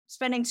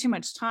spending too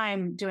much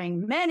time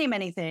doing many,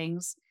 many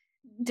things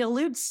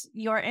dilutes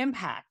your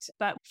impact.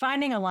 But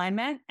finding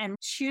alignment and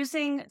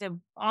choosing the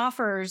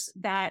offers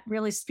that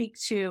really speak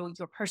to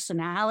your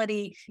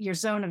personality, your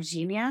zone of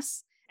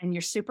genius, and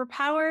your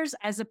superpowers,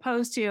 as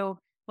opposed to,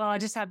 well, I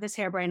just have this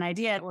harebrained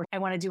idea, or I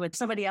want to do what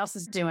somebody else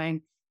is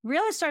doing.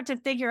 Really start to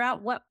figure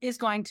out what is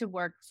going to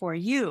work for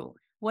you,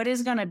 what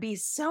is going to be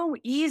so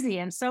easy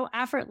and so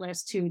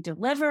effortless to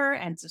deliver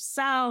and to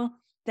sell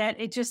that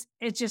it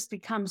just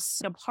becomes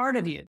a part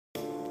of you.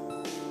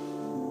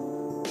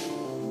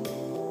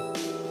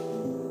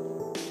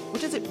 What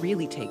does it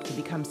really take to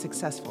become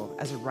successful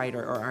as a writer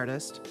or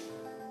artist?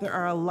 There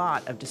are a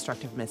lot of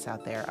destructive myths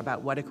out there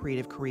about what a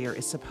creative career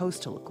is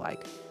supposed to look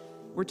like.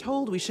 We're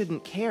told we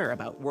shouldn't care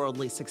about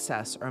worldly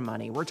success or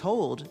money. We're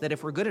told that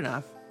if we're good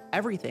enough,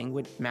 everything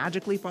would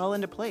magically fall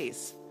into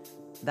place.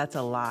 That's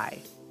a lie,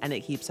 and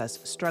it keeps us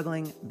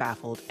struggling,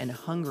 baffled, and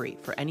hungry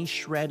for any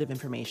shred of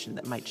information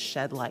that might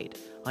shed light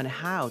on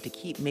how to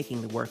keep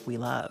making the work we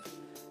love.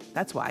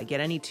 That's why I get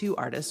any two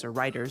artists or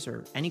writers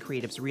or any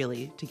creatives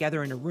really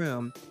together in a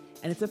room,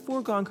 and it's a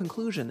foregone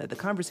conclusion that the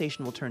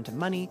conversation will turn to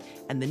money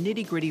and the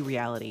nitty-gritty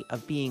reality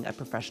of being a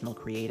professional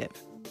creative.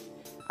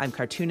 I'm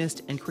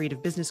cartoonist and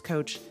creative business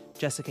coach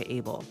Jessica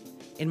Abel.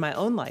 In my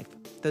own life,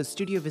 those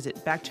studio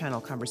visit back-channel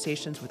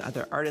conversations with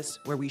other artists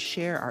where we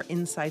share our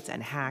insights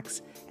and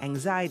hacks,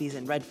 anxieties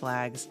and red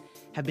flags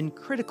have been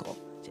critical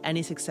to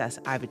any success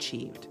I've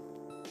achieved.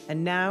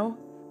 And now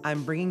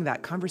I'm bringing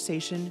that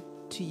conversation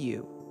to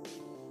you.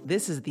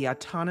 This is The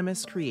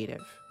Autonomous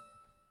Creative.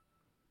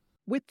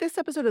 With this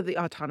episode of The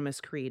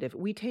Autonomous Creative,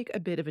 we take a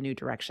bit of a new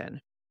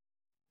direction.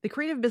 The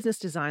Creative Business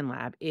Design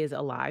Lab is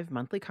a live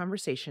monthly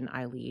conversation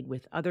I lead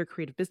with other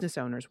creative business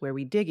owners where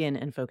we dig in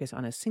and focus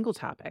on a single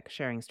topic,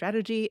 sharing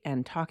strategy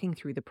and talking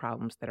through the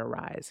problems that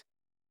arise.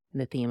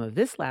 And the theme of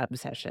this lab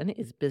session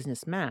is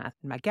business math,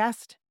 and my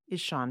guest is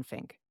Shawn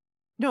Fink.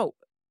 No,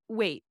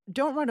 wait,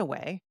 don't run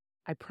away.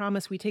 I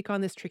promise we take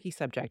on this tricky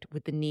subject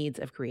with the needs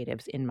of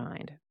creatives in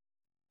mind.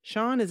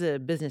 Shawn is a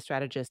business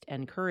strategist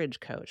and courage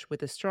coach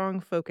with a strong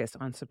focus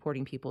on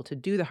supporting people to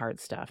do the hard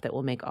stuff that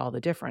will make all the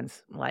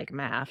difference, like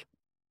math.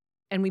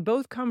 And we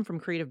both come from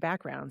creative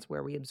backgrounds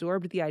where we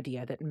absorbed the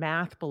idea that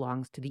math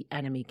belongs to the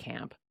enemy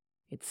camp.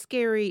 It's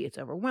scary, it's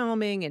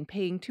overwhelming, and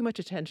paying too much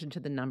attention to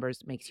the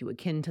numbers makes you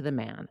akin to the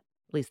man.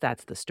 At least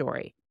that's the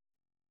story.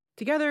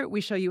 Together, we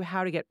show you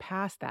how to get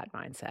past that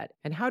mindset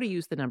and how to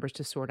use the numbers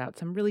to sort out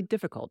some really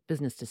difficult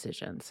business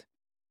decisions.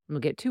 And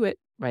we'll get to it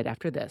right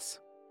after this.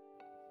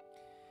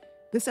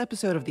 This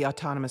episode of The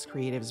Autonomous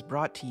Creative is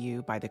brought to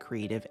you by the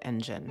Creative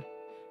Engine.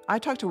 I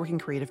talk to working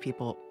creative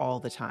people all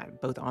the time,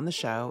 both on the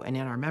show and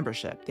in our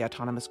membership, the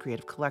Autonomous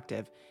Creative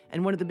Collective,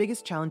 and one of the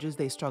biggest challenges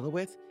they struggle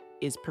with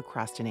is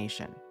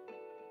procrastination.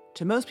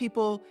 To most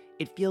people,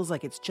 it feels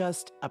like it's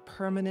just a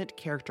permanent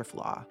character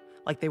flaw,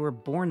 like they were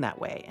born that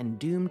way and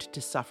doomed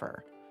to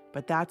suffer.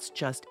 But that's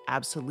just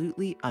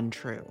absolutely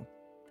untrue.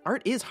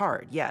 Art is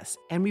hard, yes,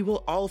 and we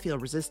will all feel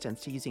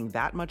resistance to using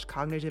that much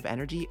cognitive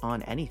energy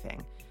on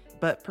anything.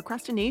 But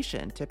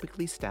procrastination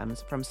typically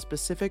stems from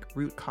specific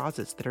root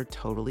causes that are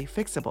totally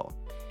fixable.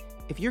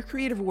 If your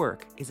creative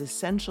work is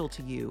essential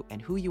to you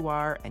and who you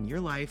are and your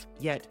life,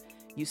 yet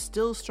you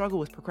still struggle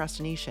with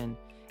procrastination,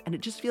 and it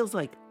just feels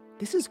like,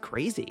 this is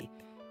crazy,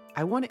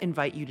 I want to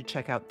invite you to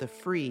check out the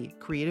free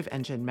Creative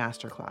Engine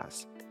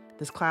Masterclass.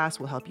 This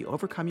class will help you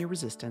overcome your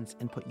resistance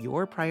and put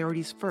your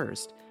priorities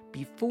first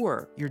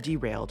before you're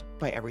derailed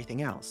by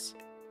everything else.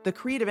 The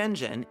Creative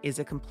Engine is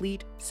a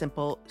complete,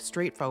 simple,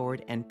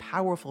 straightforward, and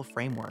powerful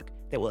framework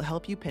that will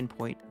help you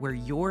pinpoint where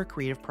your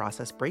creative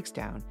process breaks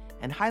down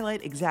and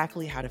highlight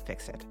exactly how to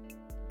fix it.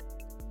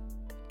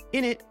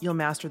 In it, you'll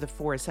master the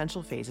 4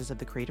 essential phases of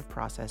the creative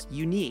process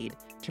you need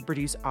to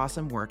produce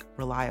awesome work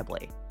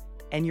reliably.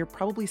 And you're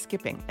probably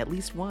skipping at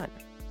least 1,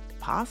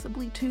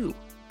 possibly 2.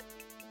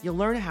 You'll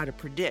learn how to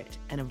predict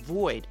and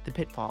avoid the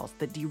pitfalls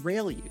that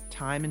derail you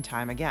time and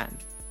time again.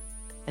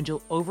 And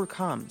you'll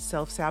overcome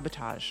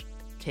self-sabotage,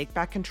 take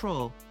back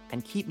control,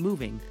 and keep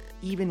moving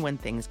even when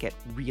things get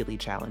really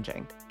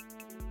challenging.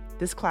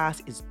 This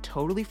class is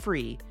totally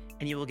free,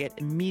 and you will get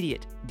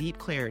immediate, deep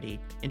clarity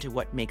into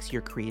what makes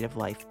your creative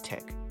life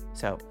tick.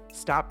 So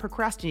stop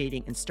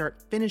procrastinating and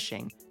start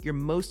finishing your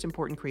most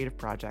important creative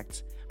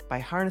projects by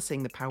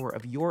harnessing the power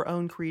of your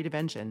own creative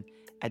engine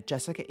at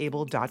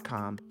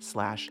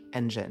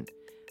jessicaabel.com/engine.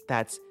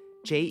 That's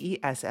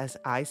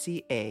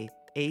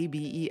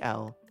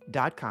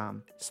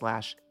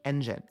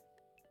JESSICAABEL.com/engine.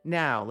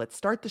 Now, let's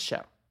start the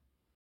show.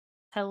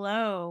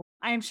 Hello,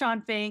 I am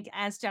Shawn Fink.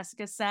 As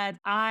Jessica said,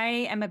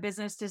 I am a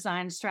business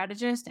design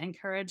strategist and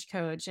courage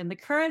coach. And the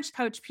courage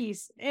coach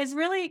piece is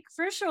really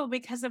crucial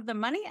because of the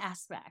money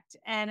aspect.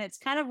 And it's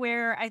kind of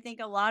where I think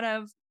a lot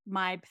of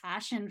my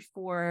passion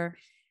for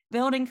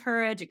building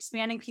courage,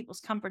 expanding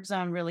people's comfort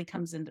zone really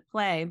comes into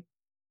play.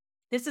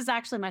 This is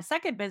actually my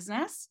second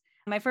business.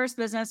 My first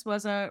business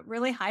was a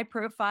really high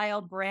profile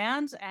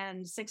brand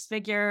and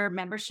 6-figure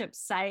membership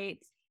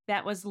site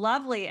that was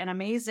lovely and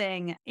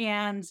amazing.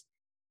 And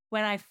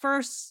When I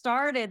first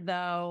started,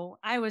 though,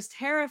 I was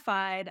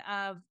terrified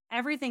of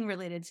everything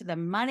related to the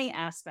money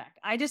aspect.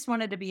 I just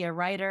wanted to be a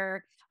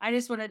writer. I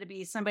just wanted to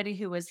be somebody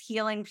who was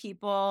healing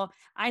people.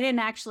 I didn't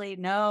actually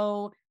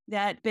know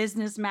that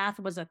business math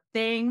was a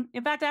thing.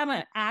 In fact, I'm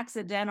an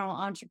accidental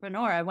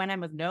entrepreneur. I went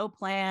in with no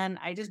plan.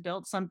 I just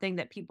built something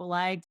that people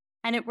liked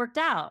and it worked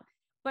out.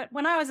 But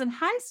when I was in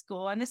high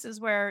school, and this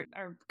is where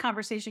our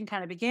conversation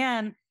kind of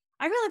began,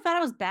 I really thought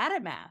I was bad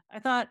at math. I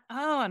thought,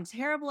 oh, I'm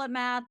terrible at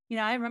math.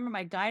 I remember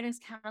my guidance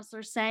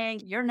counselor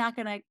saying, you're not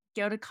going to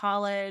go to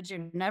college.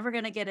 You're never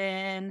going to get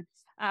in,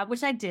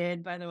 which I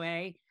did, by the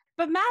way.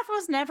 But math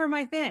was never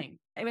my thing.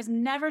 It was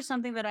never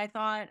something that I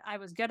thought I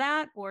was good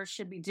at or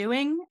should be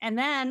doing. And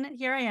then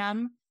here I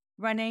am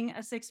running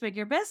a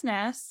six-figure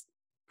business,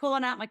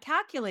 pulling out my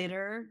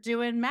calculator,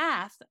 doing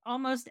math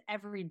almost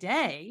every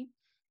day.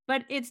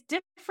 But it's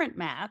different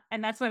math.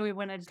 And that's why we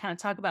want to kind of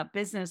talk about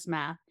business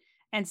math.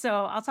 And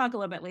so I'll talk a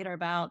little bit later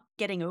about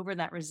getting over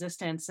that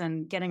resistance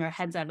and getting our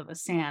heads out of the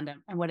sand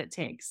and what it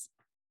takes.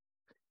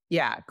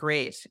 Yeah,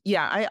 great.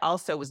 Yeah, I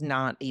also was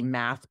not a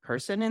math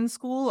person in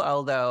school,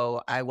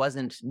 although I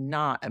wasn't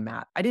not a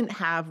math. I didn't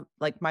have,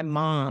 like, my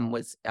mom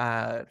was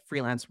a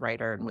freelance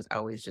writer and was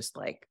always just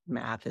like,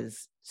 math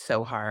is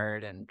so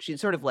hard. And she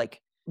sort of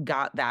like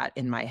got that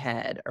in my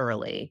head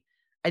early.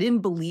 I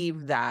didn't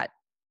believe that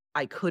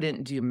I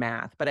couldn't do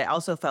math, but I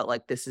also felt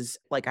like this is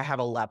like I have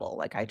a level,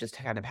 like I just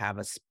kind of have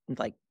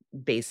like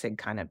basic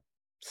kind of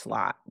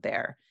slot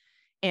there.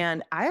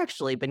 And I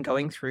actually been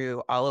going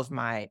through all of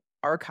my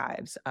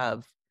archives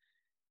of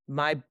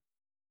my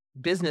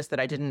business that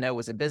I didn't know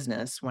was a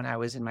business when I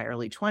was in my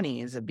early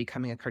 20s of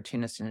becoming a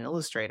cartoonist and an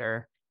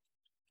illustrator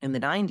in the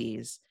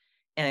 90s.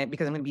 And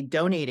because I'm going to be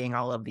donating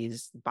all of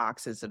these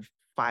boxes of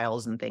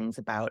files and things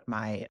about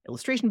my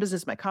illustration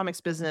business, my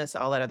comics business,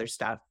 all that other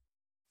stuff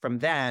from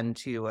then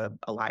to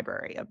a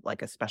library,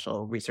 like a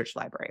special research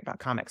library about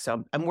comics.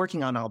 So I'm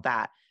working on all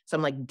that. So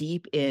I'm like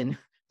deep in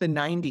the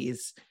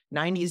 90s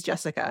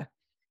Jessica.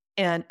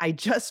 And I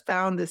just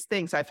found this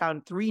thing. So I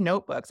found 3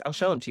 notebooks. I'll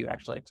show them to you,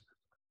 actually.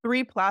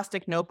 3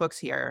 plastic notebooks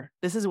here.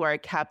 This is where I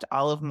kept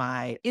all of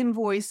my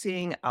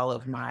invoicing, all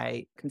of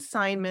my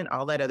consignment,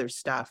 all that other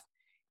stuff.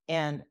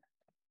 And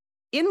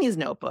in these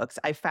notebooks,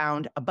 I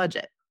found a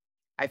budget.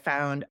 I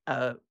found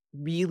a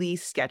really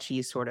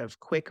sketchy sort of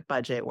quick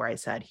budget where I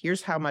said,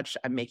 here's how much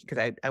I'm making.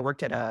 Because I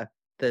worked at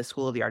the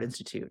School of the Art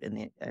Institute in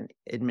the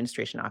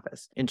administration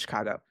office in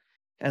Chicago.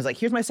 I was like,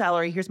 here's my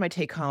salary, here's my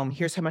take home,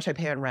 here's how much I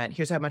pay on rent,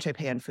 here's how much I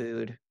pay on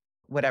food,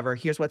 whatever,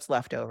 here's what's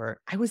left over.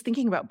 I was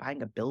thinking about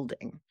buying a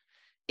building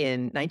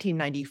in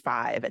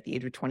 1995 at the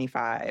age of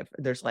 25.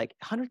 There's like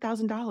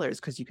 $100,000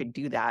 because you could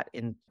do that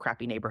in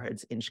crappy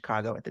neighborhoods in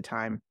Chicago at the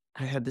time.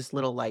 I had this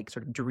little like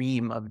sort of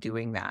dream of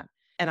doing that.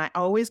 And I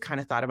always kind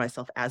of thought of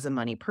myself as a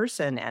money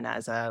person and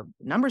as a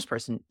numbers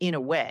person in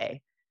a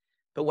way.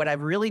 But what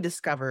I've really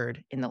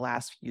discovered in the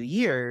last few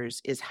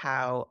years is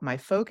how my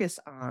focus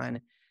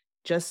on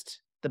just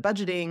the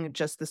budgeting,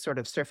 just the sort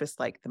of surface,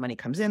 like the money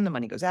comes in, the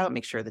money goes out,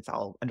 make sure that's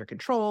all under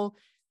control.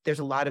 There's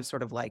a lot of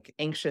sort of like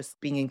anxious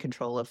being in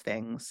control of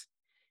things.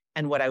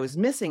 And what I was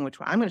missing, which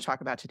I'm going to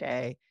talk about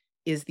today,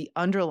 is the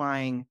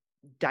underlying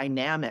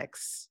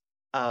dynamics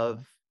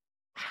of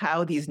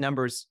how these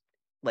numbers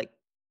like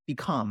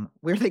become,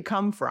 where they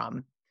come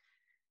from,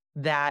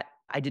 that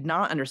I did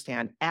not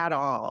understand at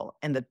all.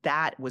 And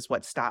that was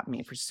what stopped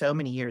me for so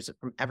many years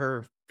from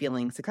ever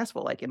feeling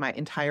successful. Like in my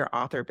entire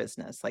author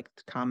business, like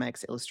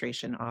comics,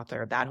 illustration,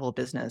 author, that whole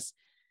business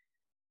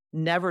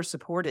never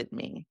supported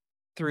me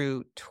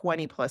through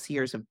 20 plus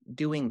years of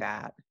doing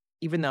that,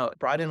 even though it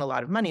brought in a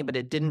lot of money, but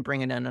it didn't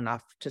bring in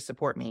enough to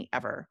support me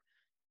ever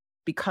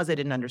because I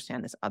didn't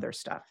understand this other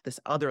stuff, this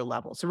other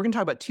level. So we're going to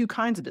talk about 2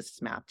 kinds of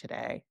business math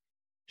today.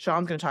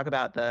 Shawn's going to talk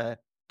about the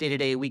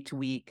day-to-day,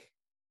 week-to-week,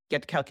 get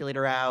the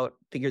calculator out,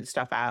 figure the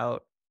stuff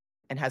out,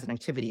 and has an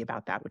activity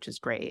about that, which is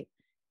great.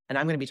 And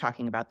I'm going to be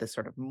talking about this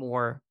sort of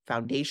more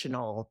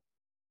foundational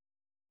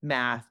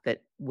math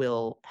that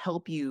will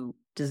help you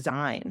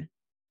design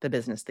the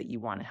business that you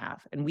want to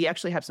have. And we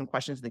actually have some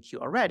questions in the queue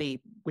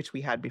already, which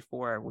we had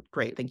before.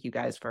 Great. Thank you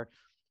guys for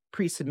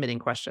pre-submitting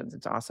questions.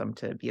 It's awesome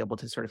to be able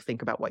to sort of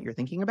think about what you're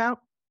thinking about.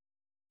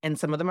 And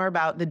some of them are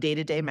about the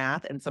day-to-day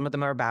math, and some of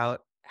them are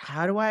about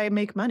how do I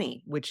make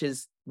money, which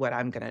is what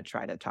I'm going to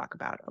try to talk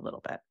about a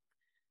little bit.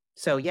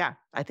 So yeah,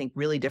 I think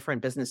really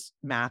different business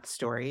math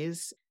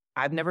stories.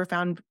 I've never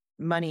found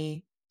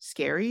money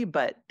scary,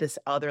 but this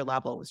other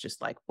level was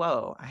just like,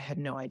 whoa, I had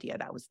no idea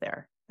that was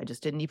there. I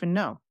just didn't even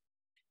know.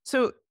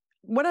 So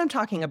what I'm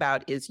talking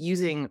about is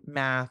using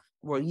math.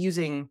 We're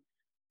using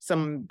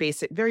some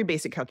very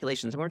basic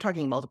calculations. And we're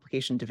talking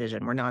multiplication,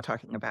 division. We're not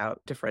talking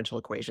about differential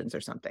equations or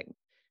something.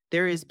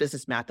 There is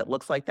business math that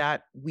looks like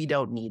that. We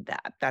don't need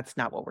that. That's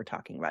not what we're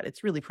talking about.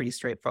 It's really pretty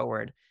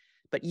straightforward.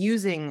 But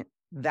using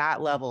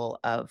that level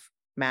of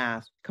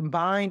math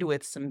combined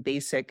with some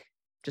basic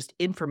just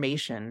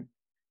information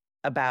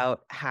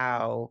about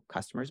how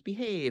customers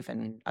behave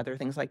and other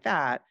things like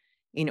that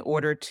in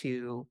order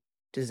to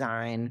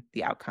design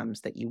the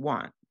outcomes that you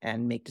want.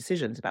 and make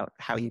decisions about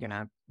how you're going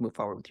to move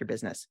forward with your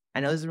business. I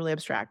know this is really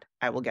abstract.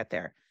 I will get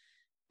there.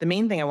 The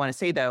main thing I want to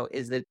say, though,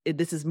 is that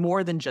this is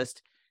more than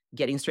just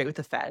getting straight with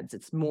the feds.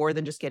 It's more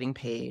than just getting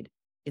paid.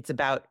 It's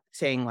about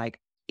saying, like,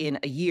 in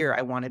a year,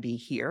 I want to be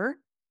here.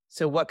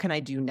 So what can I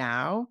do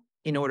now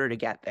in order to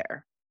get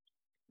there?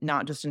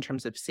 Not just in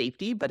terms of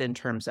safety, but in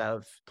terms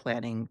of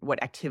planning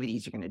what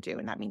activities you're going to do.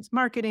 And that means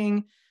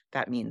marketing.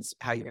 That means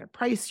how you're going to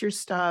price your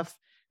stuff.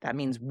 That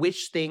means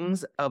which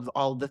things of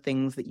all the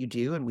things that you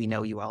do, and we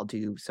know you all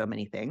do so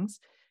many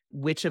things,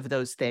 which of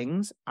those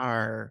things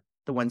are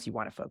the ones you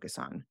want to focus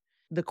on.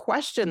 The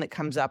question that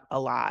comes up a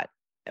lot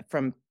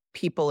from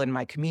people in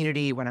my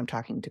community when I'm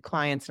talking to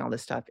clients and all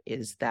this stuff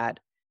is that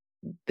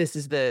this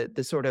is the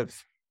sort of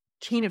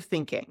chain of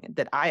thinking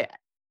that I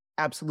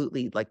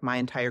absolutely, like my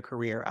entire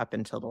career up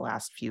until the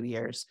last few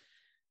years,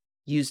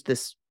 used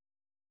this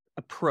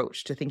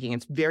approach to thinking.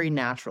 It's very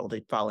natural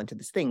to fall into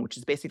this thing, which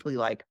is basically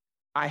like,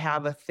 I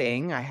have a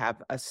thing, I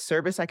have a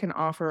service I can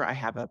offer, I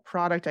have a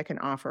product I can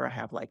offer, I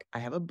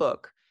have a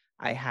book,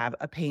 I have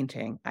a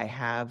painting, I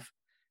have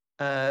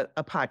a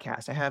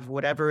podcast, I have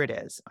whatever it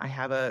is, I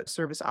have a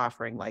service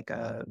offering like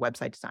a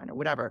website design or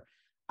whatever.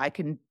 I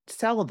can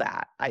sell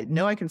that. I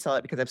know I can sell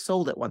it because I've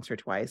sold it once or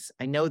twice.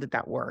 I know that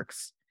that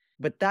works,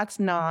 but that's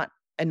not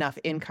enough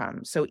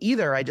income. So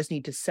either I just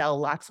need to sell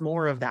lots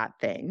more of that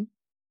thing,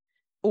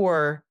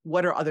 or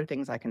what are other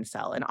things I can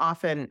sell? And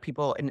often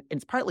people, and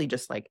it's partly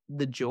just like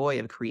the joy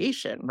of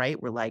creation, right?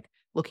 We're like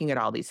looking at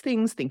all these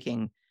things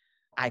thinking,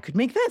 I could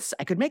make this,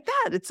 I could make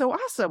that. It's so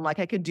awesome. Like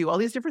I could do all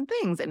these different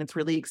things and it's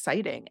really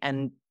exciting.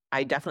 And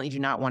I definitely do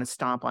not want to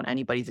stomp on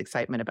anybody's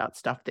excitement about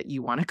stuff that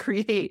you want to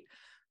create.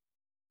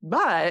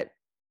 But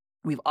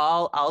we've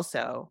all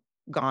also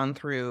gone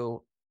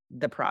through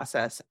the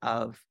process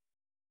of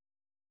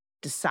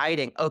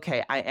deciding,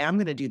 okay, I am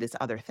going to do this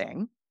other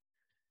thing.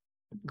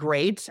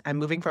 Great, I'm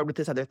moving forward with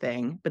this other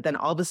thing. But then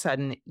all of a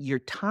sudden, your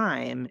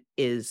time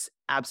is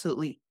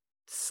absolutely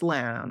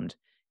slammed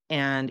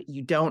and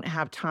you don't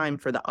have time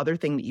for the other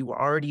thing that you were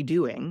already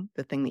doing,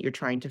 the thing that you're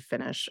trying to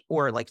finish,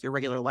 or like your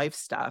regular life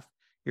stuff.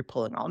 You're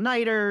pulling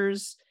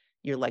all-nighters.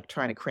 You're like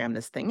trying to cram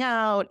this thing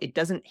out. It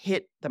doesn't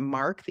hit the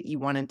mark that you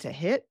wanted to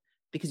hit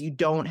because you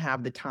don't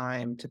have the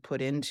time to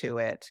put into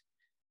it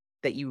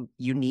that you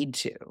need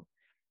to.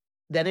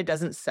 Then it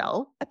doesn't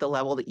sell at the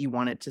level that you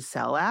want it to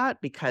sell at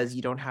because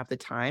you don't have the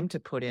time to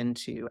put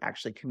into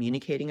actually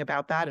communicating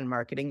about that and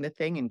marketing the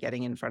thing and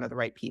getting in front of the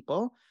right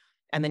people.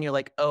 And then you're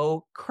like,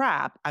 oh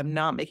crap, I'm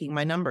not making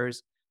my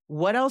numbers.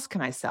 What else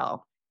can I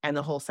sell? And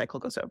the whole cycle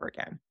goes over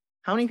again.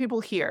 How many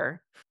people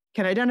here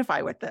can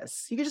identify with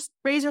this? You can just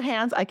raise your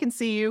hands. I can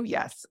see you.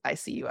 Yes, I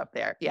see you up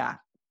there. Yeah.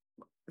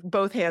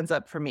 Both hands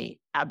up for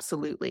me.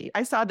 Absolutely.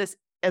 I saw this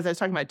as I was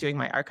talking about doing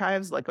my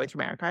archives, like going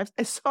through my archives.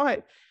 I saw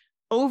it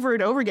over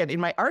and over again in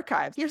my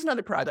archives. Here's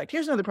another project.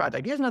 Here's another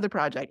project. Here's another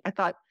project. I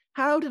thought,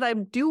 how did I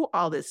do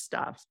all this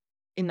stuff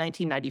in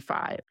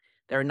 1995?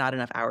 There are not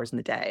enough hours in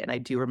the day. And I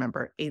do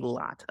remember a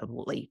lot of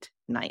late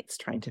nights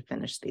trying to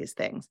finish these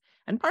things.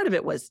 And part of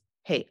it was,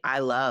 hey, I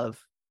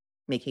love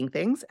making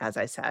things, as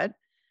I said.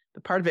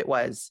 But part of it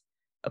was,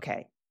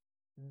 okay,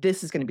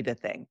 this is going to be the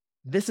thing.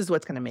 This is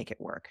what's going to make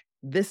it work.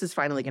 This is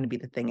finally going to be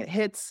the thing it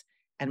hits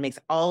and makes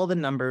all the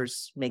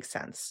numbers make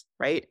sense,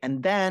 right?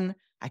 And then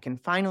I can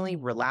finally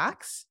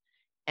relax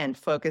and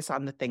focus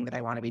on the thing that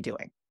I want to be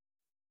doing.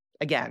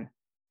 Again,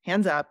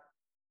 hands up,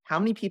 how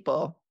many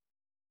people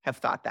have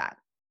thought that?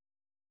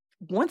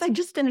 Once I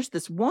just finish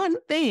this one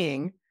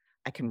thing,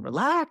 I can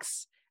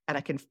relax and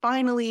I can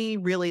finally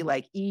really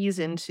like ease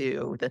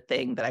into the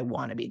thing that I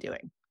want to be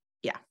doing.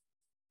 Yeah,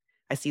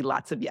 I see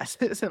lots of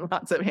yeses and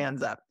lots of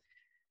hands up.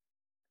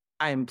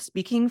 I'm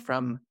speaking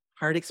from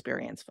hard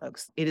experience,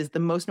 folks. It is the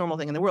most normal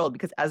thing in the world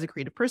because as a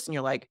creative person,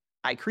 you're like,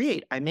 I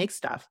create, I make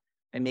stuff.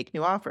 I make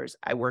new offers.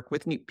 I work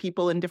with new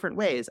people in different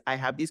ways. I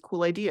have these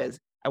cool ideas.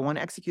 I want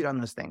to execute on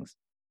those things.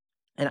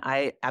 And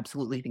I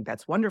absolutely think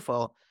that's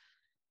wonderful.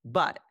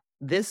 But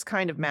this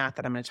kind of math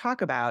that I'm going to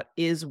talk about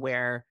is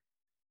where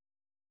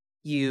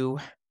you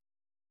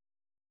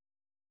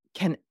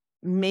can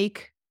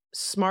make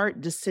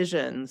smart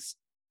decisions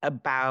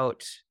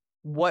about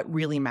what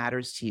really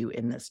matters to you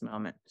in this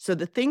moment. So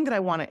the thing that I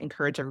want to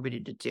encourage everybody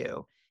to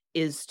do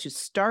is to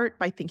start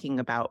by thinking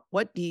about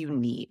what do you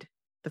need?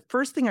 The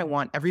first thing I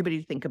want everybody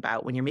to think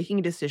about when you're making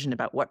a decision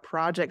about what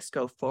projects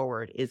go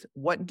forward is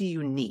what do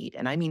you need?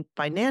 And I mean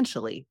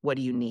financially, what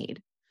do you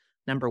need?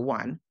 Number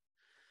one.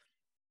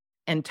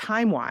 And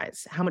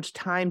time-wise, how much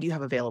time do you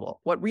have available?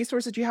 What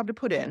resources do you have to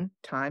put in?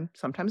 Time,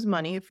 sometimes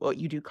money, if what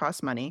you do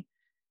costs money,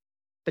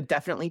 but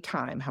definitely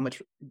time. How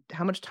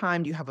much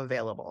time do you have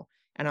available?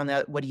 And on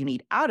that, what do you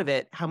need out of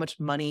it? How much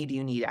money do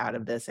you need out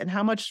of this? And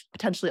how much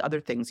potentially other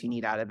things you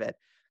need out of it?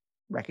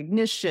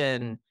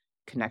 Recognition,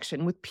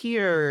 connection with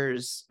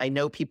peers. I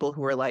know people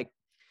who are like,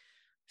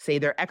 say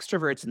they're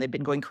extroverts and they've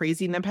been going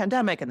crazy in the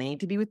pandemic and they need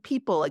to be with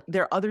people. Like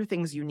there are other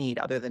things you need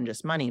other than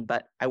just money,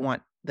 but I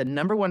want the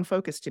number one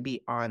focus to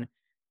be on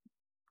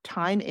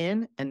time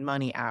in and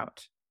money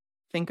out.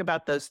 Think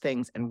about those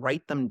things and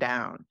write them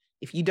down.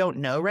 If you don't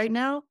know right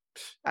now,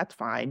 That's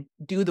fine.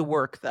 Do the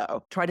work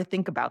though. Try to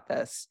think about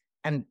this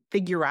and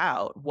figure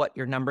out what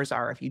your numbers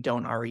are if you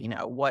don't already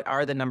know. What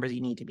are the numbers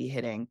you need to be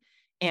hitting?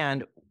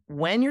 And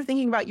when you're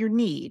thinking about your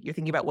need, you're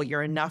thinking about what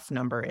your enough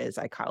number is,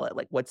 I call it.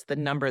 Like, what's the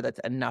number that's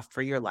enough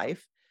for your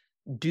life?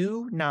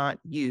 Do not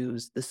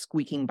use the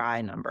squeaking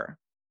by number.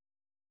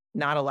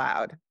 Not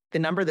allowed. The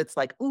number that's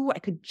like, ooh, I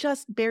could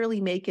just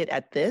barely make it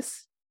at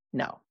this.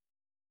 No,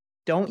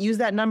 don't use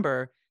that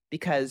number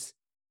because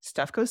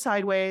stuff goes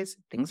sideways.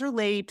 Things are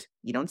late.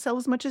 You don't sell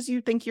as much as you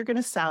think you're going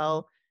to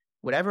sell,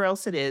 whatever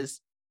else it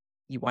is.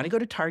 You want to go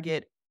to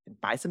Target and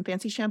buy some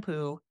fancy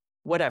shampoo,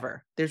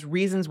 whatever. There's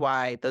reasons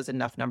why those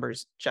enough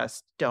numbers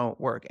just don't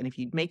work. And if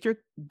you make your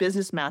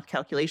business math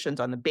calculations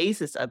on the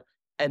basis of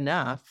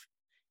enough,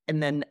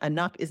 and then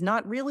enough is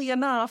not really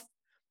enough,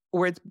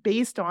 or it's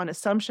based on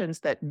assumptions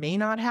that may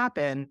not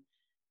happen,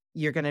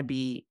 you're going to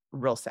be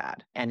real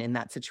sad. And in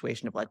that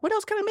situation of like, what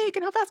else can I make?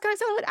 And how fast can I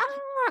sell it?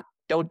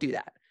 Don't do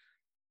that.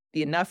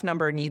 The enough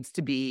number needs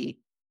to be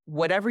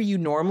whatever you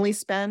normally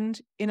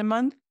spend in a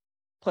month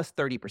plus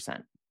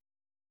 30%,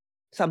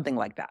 something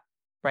like that,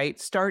 right?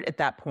 Start at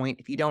that point.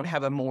 If you don't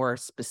have a more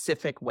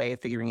specific way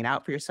of figuring it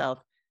out for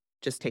yourself,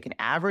 just take an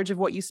average of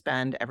what you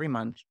spend every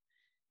month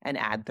and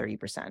add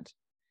 30%.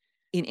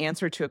 In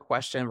answer to a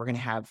question we're going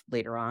to have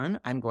later on,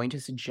 I'm going to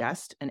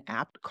suggest an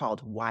app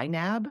called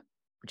YNAB,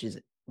 which is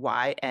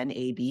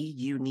YNAB.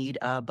 You need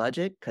a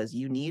budget because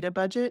you need a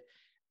budget.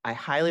 I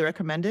highly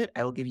recommend it.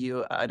 I will give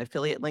you an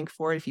affiliate link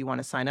for it if you want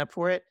to sign up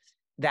for it.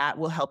 That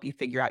will help you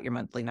figure out your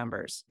monthly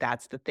numbers.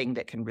 That's the thing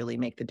that can really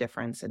make the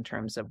difference in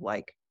terms of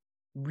like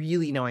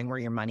really knowing where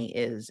your money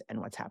is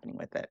and what's happening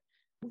with it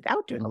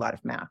without doing a lot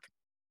of math.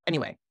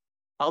 Anyway,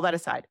 all that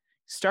aside,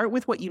 start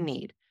with what you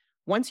need.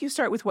 Once you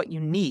start with what you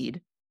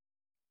need,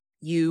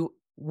 you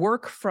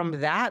work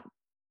from that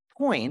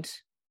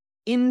point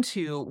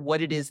into what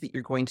it is that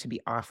you're going to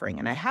be offering.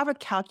 And I have a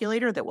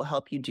calculator that will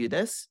help you do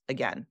this.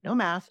 Again, no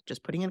math,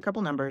 just putting in a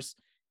couple numbers.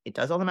 It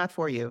does all the math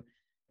for you.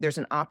 There's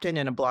an opt-in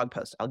in a blog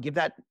post. I'll give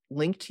that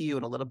link to you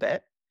in a little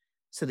bit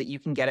so that you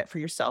can get it for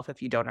yourself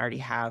if you don't already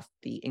have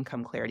the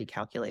income clarity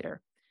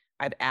calculator.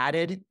 I've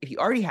added, if you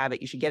already have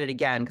it, you should get it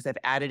again because I've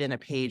added in a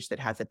page that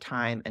has a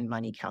time and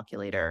money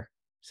calculator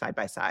side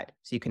by side.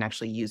 So you can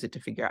actually use it to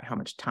figure out how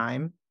much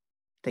time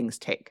things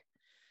take.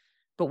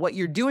 But what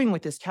you're doing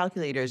with this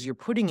calculator is you're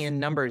putting in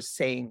numbers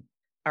saying,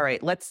 all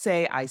right, let's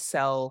say I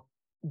sell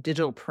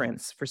digital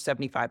prints for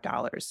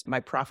 $75. My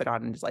profit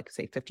on it is like,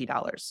 say,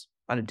 $50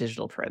 on a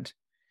digital print.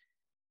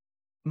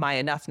 My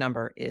enough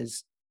number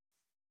is,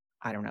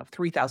 I don't know,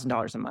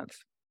 $3,000 a month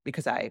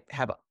because I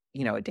have,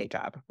 a day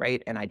job,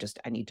 right? And I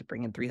need to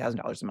bring in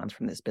 $3,000 a month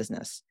from this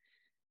business.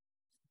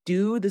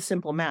 Do the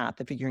simple math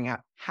of figuring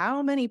out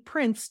how many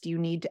prints do you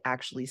need to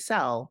actually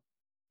sell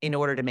in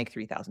order to make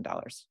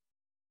 $3,000.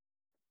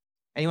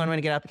 Anyone want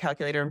to get out the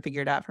calculator and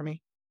figure it out for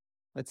me?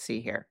 Let's see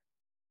here.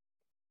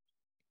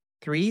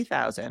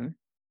 3,000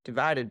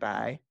 divided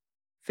by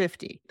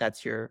 50.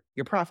 That's your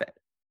profit.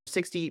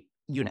 60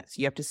 units.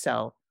 You have to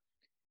sell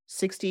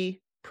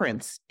 60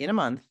 prints in a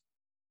month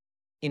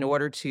in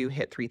order to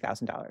hit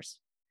 $3,000.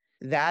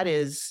 That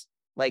is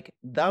like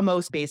the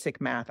most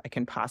basic math I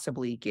can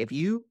possibly give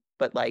you.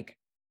 But like,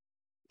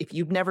 if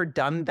you've never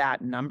done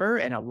that number,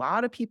 and a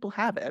lot of people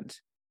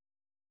haven't,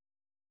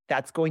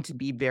 that's going to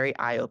be very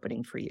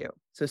eye-opening for you.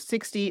 So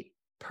 60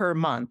 per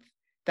month,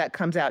 that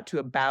comes out to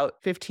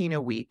about 15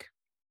 a week,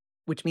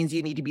 which means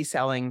you need to be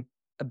selling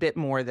a bit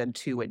more than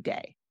 2 a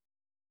day.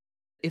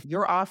 If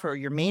your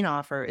main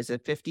offer is a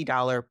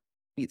 $50,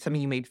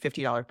 something you made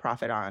 $50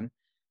 profit on,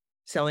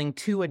 selling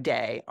 2 a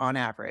day on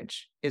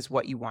average is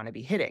what you want to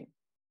be hitting.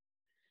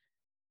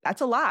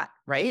 That's a lot,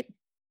 right?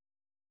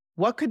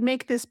 What could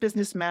make this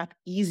business math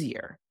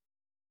easier?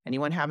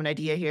 Anyone have an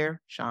idea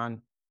here?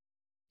 Shawn,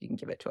 you can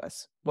give it to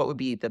us. What would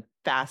be the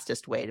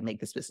fastest way to make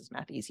this business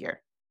math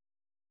easier?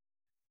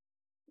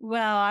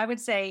 Well, I would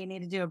say you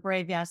need to do a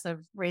brave yes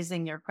of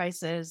raising your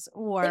prices,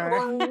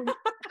 or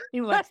we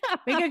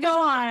could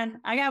go on.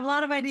 I have a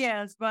lot of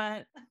ideas,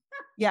 but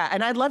yeah,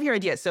 and I'd love your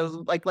ideas.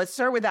 So like, let's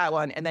start with that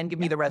one and then give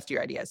me the rest of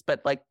your ideas.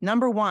 But like,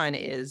 number one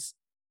is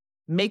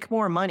make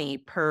more money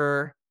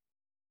per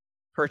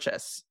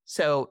purchase.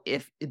 So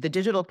if the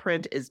digital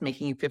print is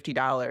making you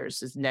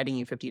 $50, is netting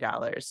you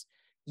 $50,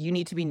 you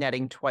need to be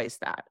netting twice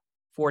that,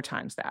 4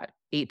 times that,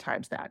 8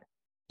 times that.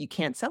 You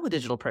can't sell a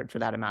digital print for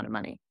that amount of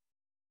money.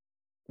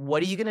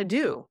 What are you going to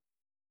do?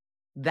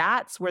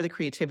 That's where the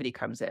creativity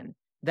comes in.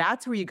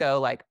 That's where you go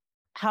like,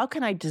 how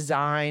can I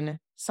design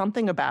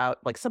something about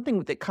like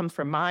something that comes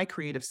from my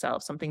creative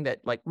self, something that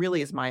like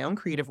really is my own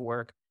creative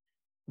work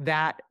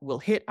that will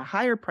hit a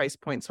higher price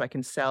point so I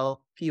can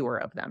sell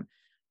fewer of them.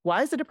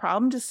 Why is it a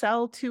problem to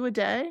sell 2 a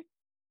day?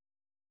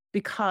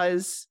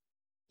 Because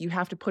you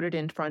have to put it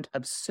in front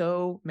of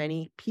so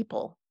many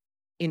people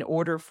in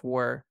order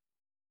for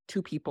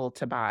 2 people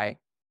to buy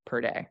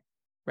per day,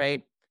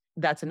 right?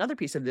 That's another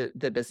piece of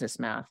the business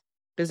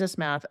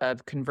math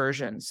of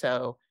conversion.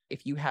 So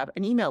if you have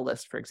an email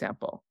list, for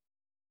example,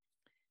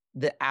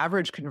 the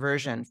average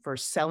conversion for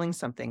selling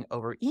something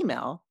over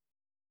email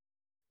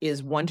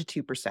is 1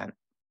 to 2%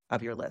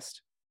 of your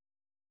list.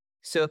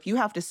 So if you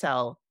have to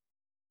sell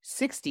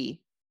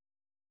 60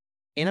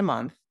 in a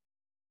month,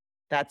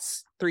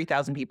 that's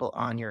 3,000 people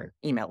on your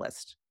email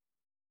list.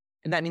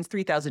 And that means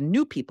 3,000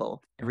 new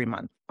people every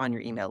month on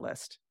your email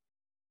list,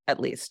 at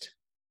least.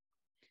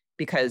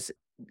 Because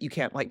you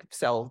can't like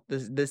sell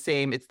the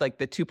same. It's like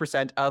the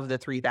 2% of the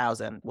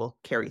 3,000 will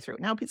carry through.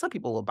 Now, some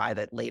people will buy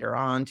that later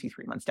on,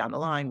 2-3 months down the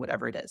line,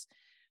 whatever it is.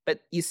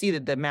 But you see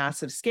that the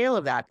massive scale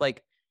of that,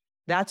 like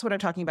that's what I'm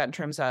talking about in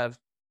terms of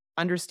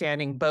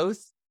understanding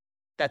both.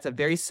 That's a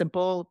very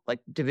simple like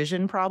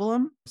division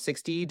problem.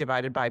 60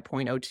 divided by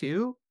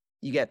 0.02,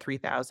 you get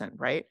 3,000,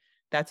 right?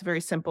 That's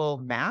very simple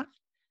math.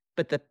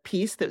 But the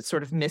piece that's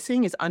sort of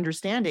missing is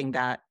understanding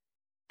that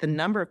the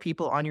number of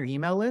people on your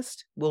email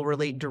list will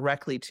relate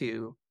directly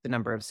to the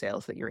number of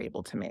sales that you're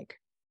able to make,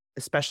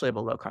 especially of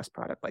a low-cost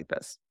product like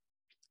this.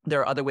 There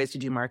are other ways to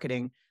do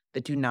marketing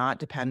that do not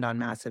depend on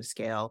massive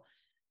scale.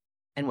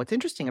 And what's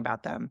interesting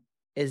about them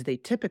is they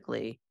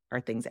typically are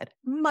things at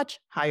much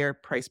higher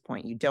price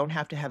point. You don't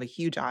have to have a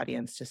huge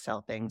audience to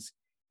sell things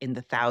in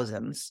the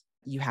thousands.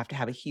 You have to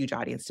have a huge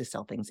audience to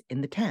sell things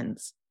in the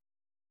tens.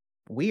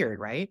 Weird,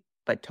 right?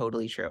 But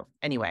totally true.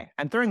 Anyway,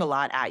 I'm throwing a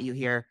lot at you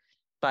here,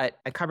 but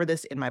I cover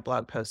this in my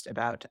blog post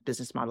about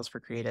business models for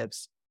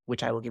creatives,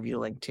 which I will give you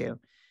a link to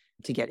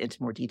get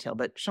into more detail.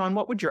 But Shawn,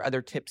 what would your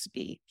other tips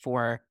be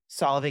for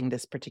solving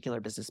this particular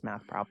business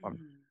math problem?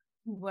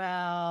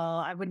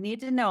 Well, I would need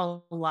to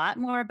know a lot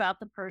more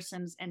about the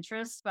person's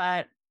interests,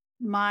 but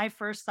my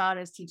first thought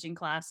is teaching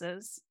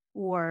classes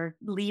or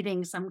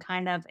leading some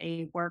kind of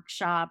a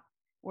workshop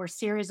or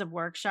series of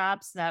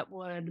workshops that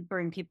would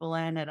bring people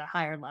in at a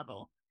higher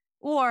level,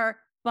 or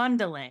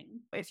bundling.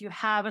 If you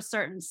have a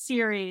certain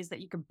series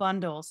that you could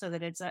bundle so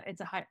that it's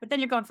a high, but then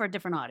you're going for a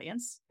different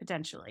audience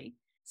potentially.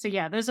 So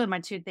yeah, those are my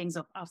two things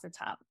off the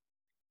top.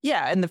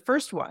 Yeah. And the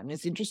first one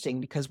is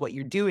interesting because what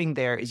you're doing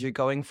there is you're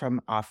going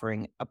from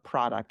offering a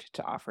product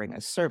to offering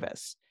a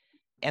service.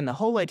 And the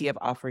whole idea of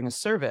offering a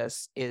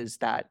service is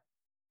that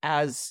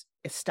as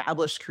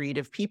established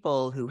creative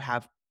people who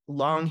have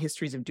long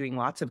histories of doing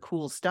lots of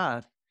cool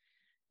stuff,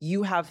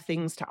 you have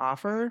things to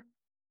offer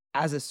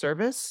as a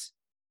service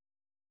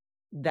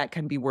that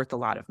can be worth a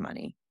lot of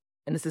money.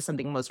 And this is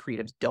something most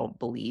creatives don't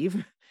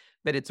believe,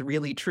 but it's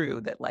really true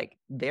that like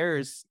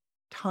there's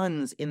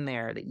tons in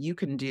there that you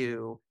can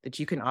do, that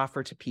you can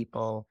offer to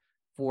people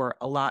for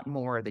a lot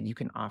more than you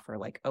can offer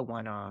like a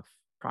one-off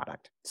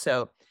product.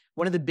 So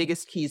one of the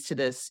biggest keys to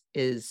this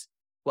is,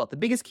 well, the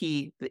biggest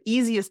key, the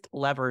easiest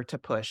lever to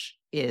push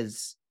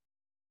is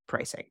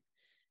pricing.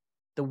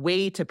 The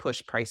way to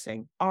push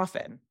pricing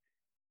often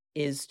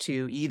is to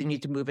you either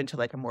need to move into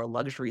like a more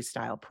luxury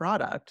style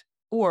product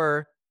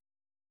or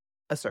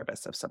a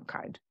service of some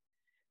kind.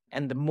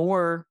 And the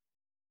more,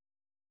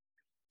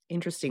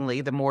 interestingly,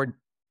 the more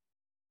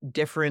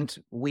different,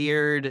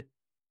 weird,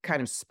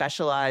 kind of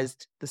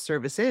specialized the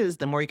service is,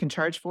 the more you can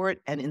charge for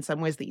it. And in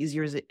some ways, the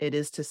easier it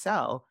is to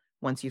sell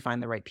once you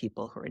find the right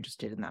people who are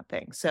interested in that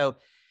thing. So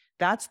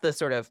that's the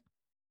sort of,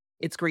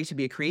 it's great to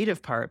be a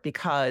creative part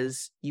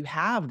because you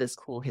have this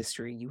cool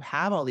history. You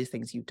have all these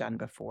things you've done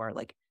before.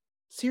 Like,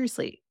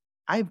 seriously,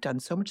 I've done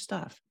so much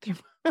stuff.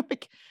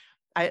 Like,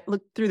 I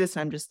looked through this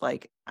and I'm just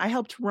like, I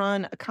helped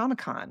run a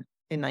Comic-Con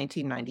in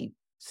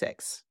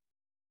 1996.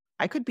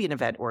 I could be an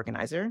event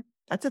organizer.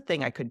 That's a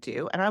thing I could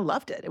do. And I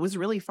loved it. It was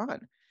really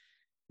fun.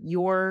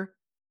 Your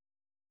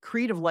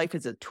creative life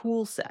is a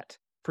tool set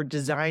for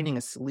designing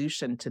a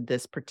solution to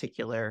this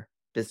particular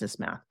business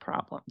math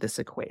problem, this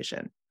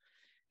equation.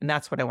 And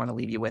that's what I want to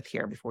leave you with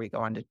here before we go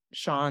on to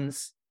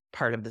Shawn's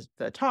part of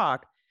the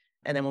talk.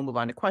 And then we'll move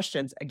on to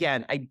questions.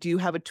 Again, I do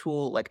have a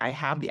tool, like I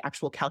have the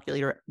actual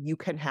calculator. You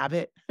can have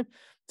it.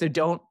 So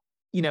don't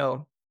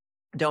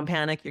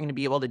panic. You're going to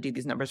be able to do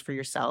these numbers for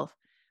yourself.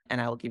 And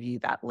I will give you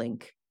that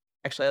link.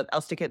 Actually, I'll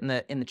stick it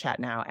in the chat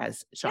now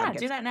as Shawn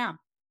gets do that now.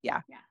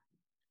 Yeah.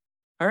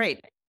 All right.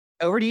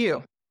 Over to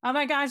you. Oh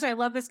my gosh, I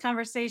love this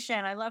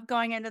conversation. I love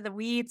going into the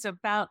weeds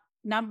about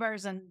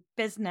numbers and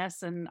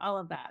business and all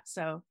of that.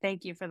 So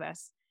thank you for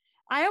this.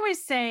 I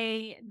always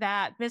say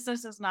that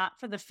business is not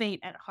for the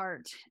faint at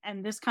heart.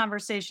 And this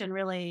conversation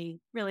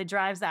really, really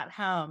drives that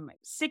home.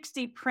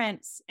 60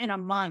 prints in a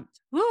month.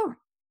 Woo!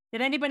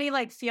 Did anybody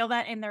like feel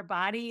that in their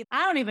body?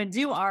 I don't even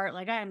do art.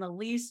 Like I am the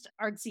least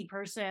artsy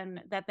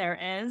person that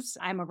there is.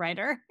 I'm a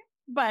writer,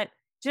 but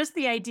just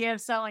the idea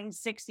of selling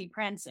 60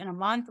 prints in a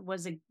month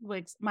was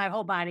my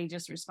whole body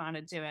just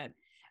responded to it.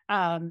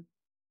 And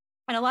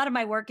a lot of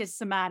my work is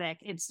somatic.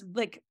 It's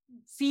like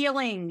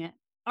feeling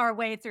our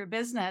way through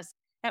business.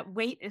 That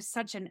weight is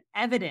such an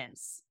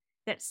evidence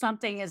that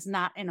something is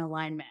not in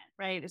alignment,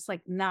 right? It's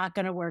like not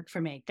going to work for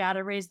me. Got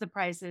to raise the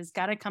prices,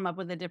 got to come up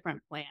with a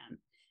different plan.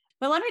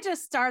 But let me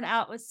just start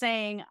out with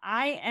saying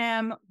I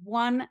am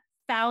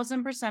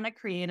 1,000% a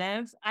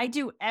creative. I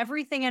do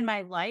everything in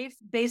my life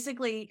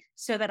basically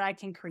so that I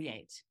can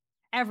create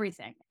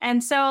everything.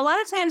 And so a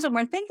lot of times when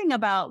we're thinking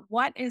about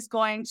what is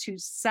going to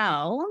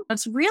sell,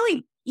 it's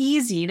really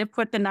easy to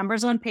put the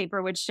numbers on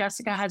paper, which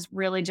Jessica has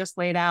really just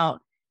laid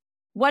out.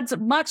 What's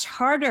much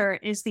harder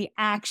is the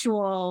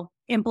actual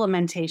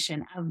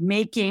implementation of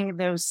making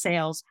those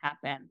sales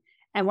happen.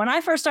 And when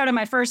I first started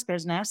my first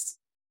business,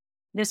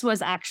 this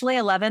was actually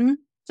 11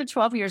 to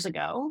 12 years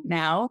ago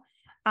now,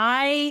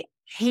 I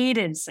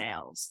hated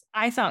sales.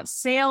 I thought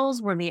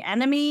sales were the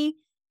enemy.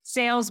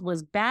 Sales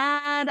was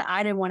bad.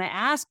 I didn't want to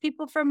ask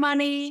people for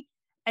money.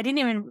 I didn't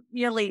even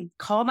really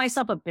call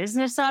myself a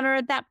business owner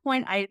at that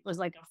point. I was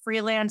like a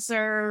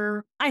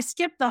freelancer. I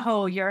skipped the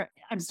whole year.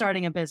 I'm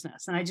starting a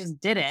business and I just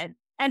did it.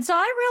 And so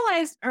I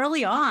realized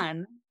early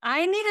on,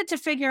 I needed to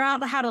figure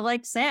out how to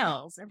like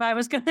sales if I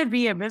was going to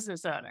be a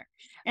business owner.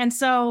 And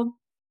so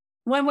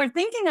when we're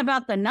thinking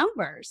about the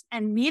numbers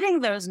and meeting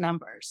those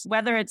numbers,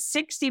 whether it's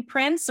 60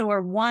 prints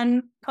or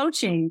one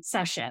coaching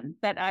session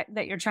that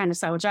you're trying to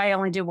sell, which I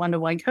only do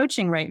one-to-one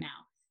coaching right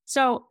now.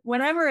 So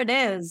whatever it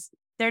is,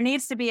 there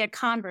needs to be a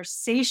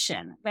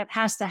conversation that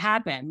has to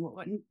happen.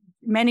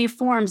 Many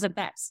forms of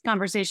that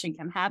conversation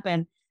can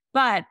happen,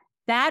 but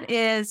that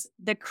is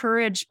the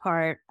courage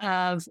part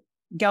of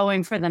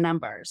going for the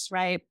numbers,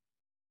 right?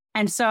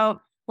 And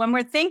so when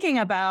we're thinking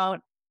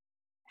about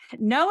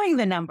knowing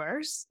the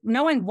numbers,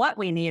 knowing what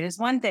we need is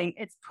one thing.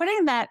 It's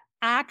putting that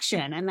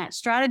action and that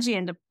strategy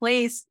into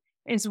place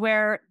is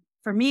where,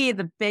 for me,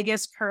 the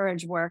biggest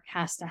courage work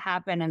has to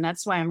happen. And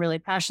that's why I'm really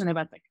passionate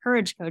about the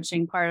courage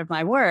coaching part of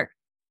my work.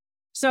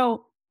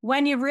 So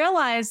when you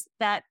realize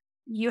that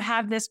you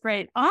have this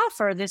great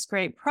offer, this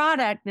great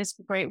product, this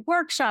great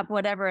workshop,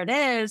 whatever it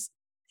is,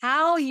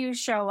 how you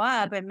show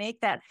up and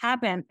make that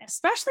happen,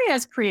 especially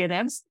as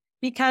creatives,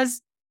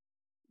 because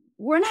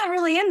we're not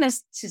really in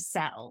this to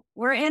sell.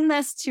 We're in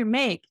this to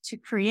make, to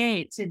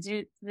create, to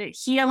do the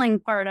healing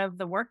part of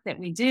the work that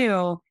we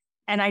do.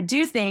 And I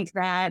do think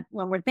that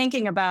when we're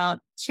thinking about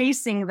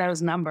chasing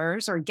those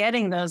numbers or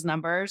getting those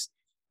numbers,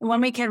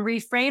 when we can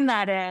reframe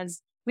that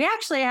as we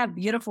actually have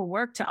beautiful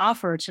work to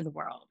offer to the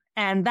world.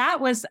 And that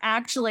was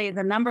actually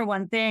the number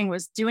one thing,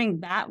 was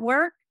doing that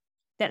work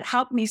that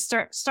helped me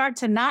start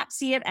to not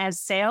see it as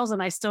sales.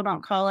 And I still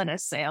don't call it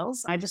as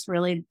sales. I just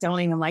really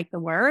don't even like the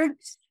word.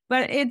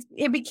 But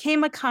it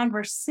became a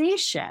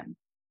conversation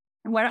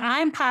where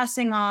I'm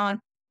passing on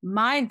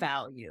my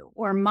value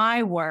or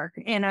my work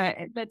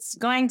that's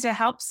going to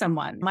help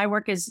someone. My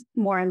work is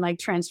more in like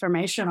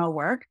transformational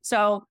work.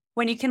 So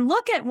when you can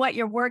look at what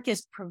your work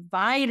is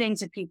providing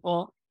to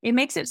people, it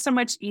makes it so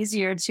much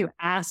easier to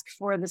ask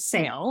for the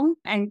sale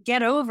and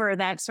get over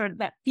that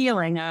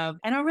feeling of,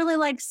 I don't really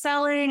like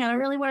selling. I don't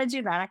really want to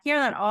do that. I hear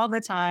that all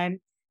the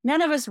time.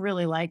 None of us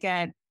really like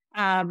it.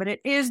 But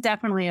it is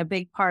definitely a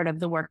big part of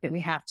the work that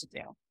we have to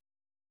do.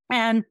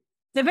 And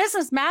the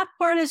business math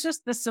part is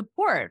just the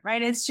support,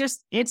 right? It's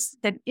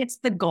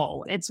the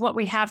goal. It's what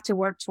we have to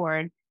work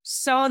toward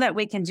so that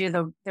we can do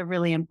the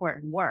really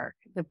important work,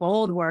 the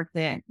bold work,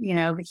 the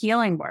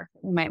healing work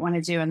that we might want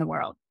to do in the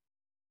world.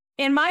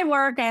 In my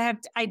work, I have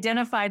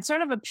identified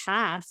sort of a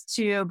path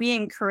to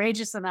being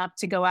courageous enough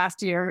to go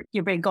after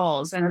your big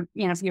goals. And,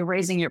 if you're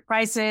raising your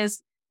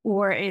prices,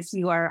 or if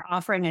you are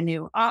offering a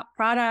new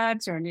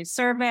product or a new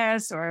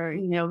service, or,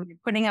 you're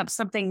putting up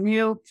something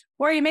new,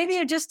 or maybe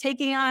you're just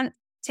taking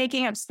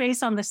up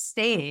space on the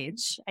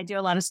stage. I do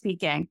a lot of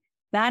speaking.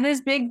 That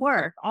is big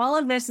work. All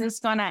of this is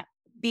going to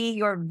be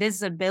your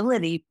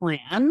visibility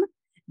plan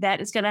that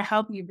is going to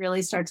help you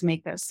really start to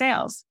make those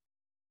sales.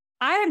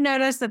 I have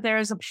noticed that there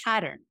is a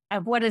pattern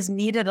of what is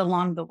needed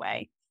along the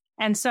way.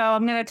 And so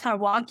I'm going to kind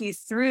of walk you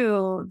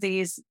through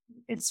these.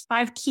 It's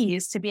 5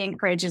 keys to being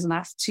courageous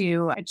enough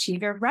to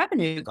achieve your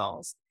revenue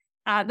goals.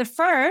 The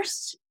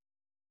first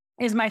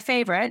is my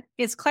favorite,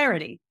 is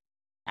clarity.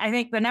 I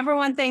think the number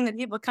one thing that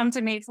people come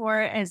to me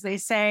for is they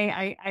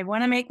say, I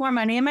want to make more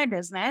money in my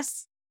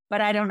business,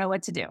 but I don't know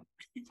what to do.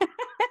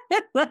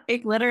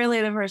 Like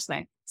literally the first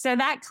thing. So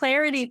that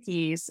clarity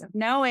piece of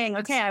knowing,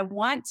 okay, I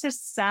want to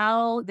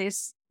sell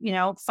this,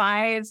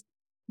 5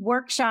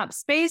 workshop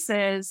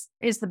spaces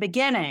is the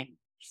beginning.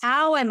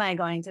 How am I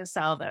going to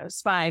sell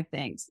those 5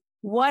 things?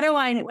 What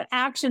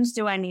actions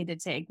do I need to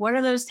take? What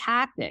are those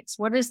tactics?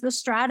 What is the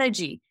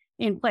strategy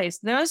in place?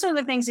 Those are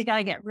the things you got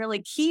to get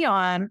really key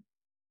on,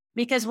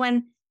 because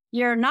when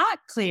you're not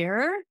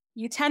clear,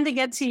 you tend to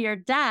get to your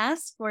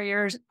desk or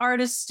your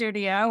artist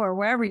studio or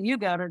wherever you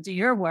go to do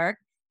your work.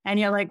 And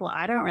you're like, well,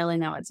 I don't really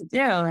know what to do.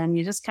 And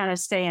you just kind of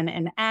stay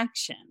in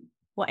action.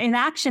 Well,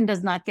 inaction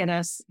does not get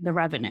us the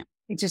revenue.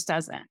 It just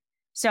doesn't.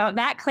 So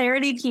that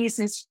clarity piece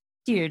is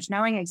huge.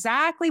 Knowing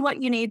exactly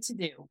what you need to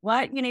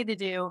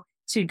do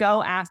to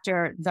go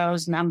after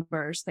those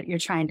numbers that you're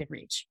trying to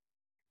reach.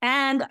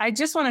 And I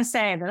just want to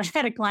say that I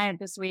had a client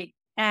this week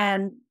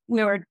and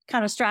we were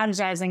kind of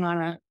strategizing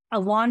on a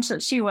launch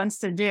that she wants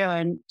to do.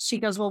 And she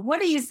goes, well, what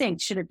do you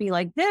think? Should it be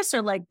like this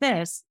or like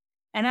this?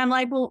 And I'm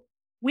like, well,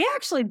 we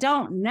actually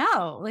don't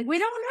know. Like, we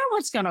don't know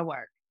what's going to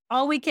work.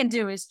 All we can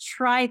do is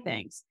try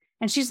things.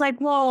 And she's like,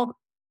 well,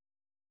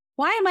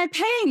 why am I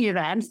paying you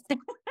then?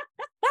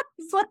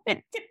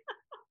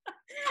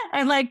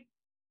 I'm like,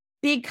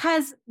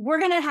 because we're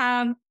going to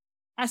have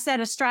a set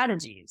of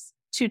strategies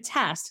to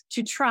test,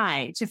 to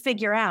try, to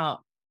figure out.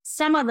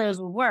 Some of those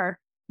will work.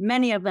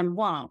 Many of them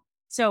won't.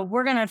 So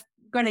we're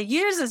going to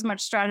use as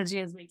much strategy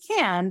as we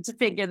can to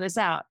figure this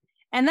out.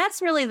 And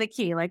that's really the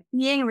key, like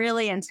being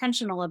really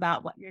intentional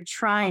about what you're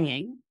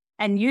trying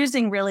and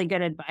using really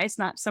good advice,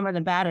 not some of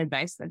the bad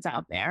advice that's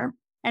out there,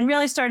 and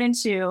really starting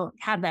to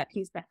have that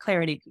piece, that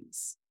clarity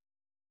piece.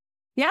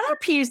 The other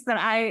piece that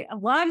I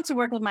love to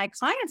work with my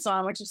clients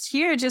on, which is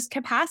huge, is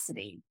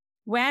capacity.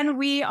 When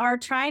we are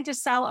trying to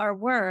sell our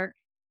work,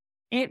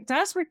 it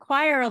does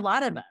require a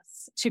lot of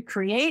us to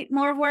create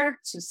more work,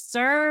 to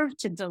serve,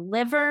 to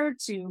deliver,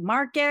 to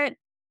market.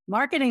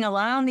 Marketing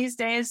alone these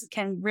days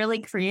can really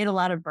create a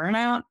lot of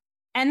burnout.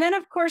 And then,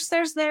 of course,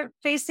 there's the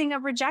facing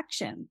of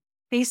rejection,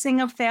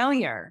 facing of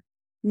failure,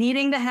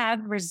 needing to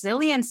have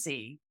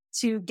resiliency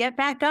to get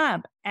back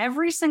up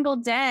every single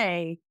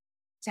day,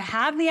 to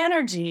have the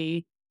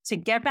energy to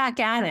get back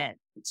at it,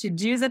 to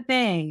do the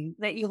thing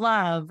that you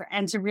love,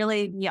 and to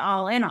really be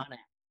all in on it.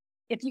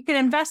 If you can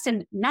invest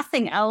in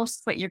nothing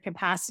else but your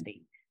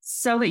capacity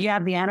so that you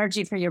have the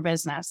energy for your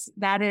business,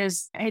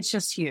 it's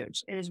just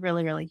huge. It is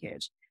really, really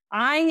huge.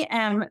 I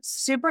am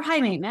super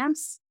high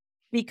maintenance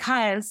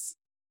because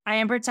I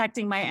am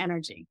protecting my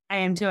energy. I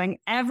am doing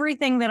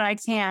everything that I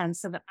can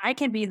so that I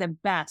can be the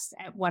best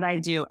at what I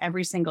do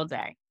every single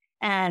day.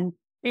 And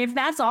if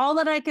that's all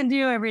that I can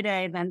do every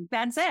day, then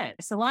that's it.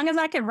 So long as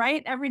I can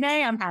write every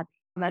day, I'm happy.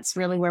 That's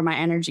really where my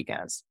energy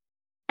goes.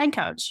 And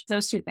coach,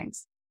 those two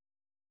things.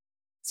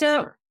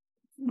 So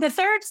the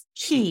third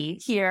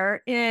key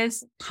here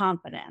is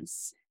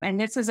confidence. And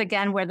this is,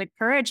 again, where the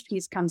courage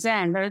piece comes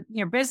in.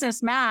 Your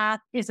business math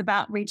is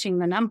about reaching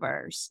the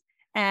numbers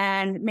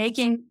and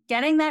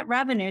getting that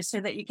revenue so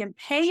that you can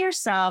pay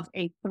yourself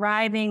a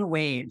thriving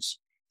wage,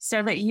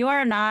 so that you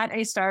are not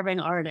a starving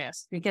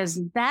artist, because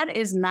that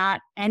is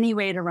not any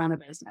way to run a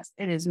business.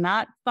 It is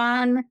not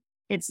fun.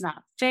 It's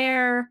not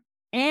fair.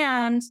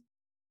 And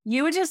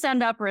you would just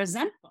end up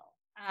resentful,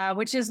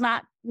 which is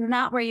not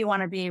where you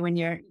want to be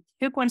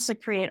who wants to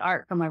create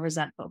art from a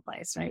resentful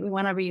place, right? We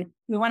want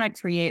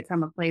to create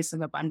from a place of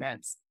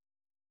abundance.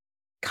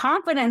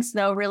 Confidence,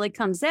 though, really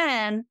comes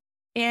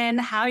in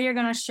how you're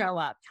going to show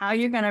up, how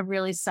you're going to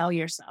really sell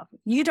yourself. If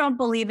you don't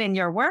believe in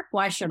your work,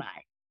 why should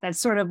I? That's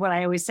sort of what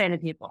I always say to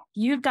people.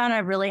 You've got to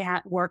really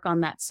work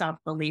on that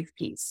self-belief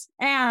piece.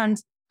 And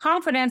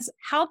confidence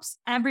helps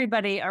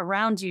everybody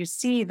around you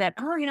see that,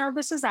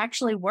 this is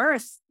actually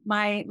worth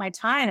my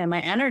time and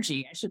my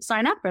energy. I should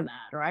sign up for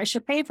that, or I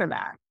should pay for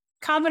that.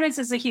 Confidence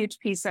is a huge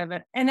piece of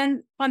it. And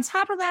then on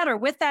top of that, or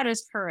with that,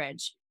 is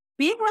courage.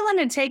 Being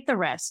willing to take the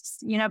risks.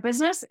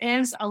 Business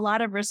is a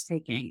lot of risk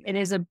taking. It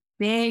is a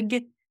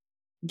big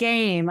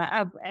game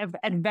of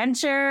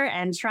adventure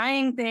and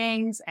trying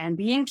things and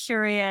being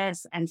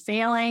curious and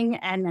failing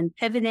and then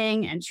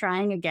pivoting and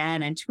trying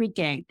again and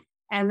tweaking.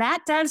 And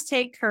that does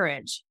take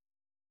courage.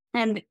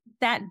 And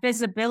that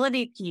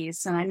visibility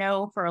piece, and I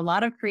know for a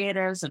lot of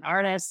creatives and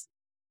artists,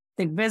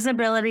 the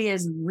visibility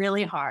is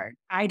really hard.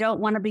 I don't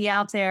want to be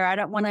out there. I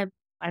don't want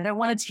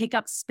to take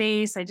up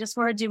space. I just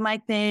want to do my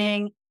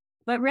thing.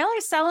 But really,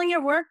 selling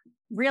your work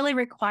really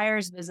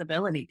requires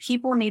visibility.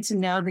 People need to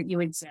know that you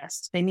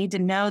exist. They need to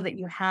know that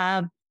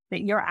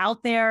you're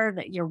out there,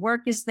 that your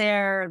work is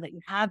there, that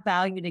you have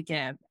value to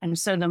give. And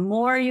so the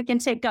more you can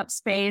take up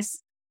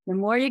space, the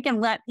more you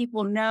can let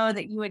people know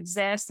that you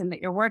exist and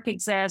that your work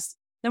exists,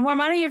 the more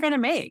money you're going to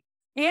make.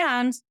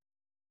 And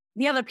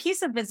the other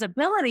piece of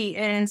visibility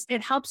is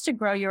it helps to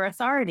grow your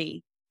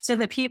authority so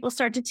that people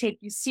start to take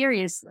you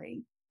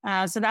seriously.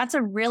 So that's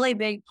a really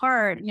big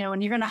part.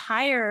 When you're going to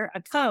hire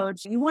a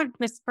coach, you want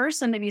this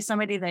person to be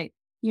somebody that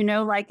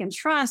like, and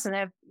trust and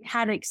have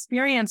had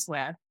experience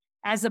with,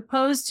 as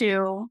opposed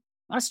to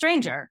a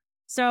stranger.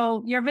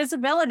 So your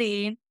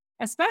visibility,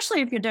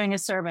 especially if you're doing a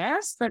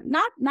service, but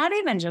not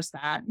even just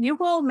that, you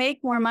will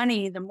make more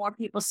money the more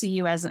people see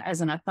you as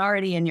an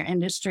authority in your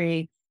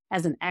industry,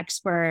 as an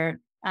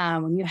expert.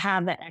 When you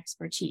have that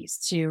expertise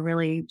to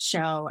really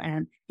show.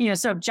 And,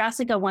 so if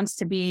Jessica wants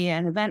to be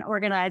an event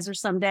organizer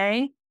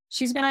someday,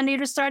 she's going to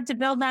need to start to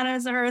build that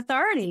as her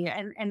authority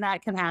in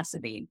that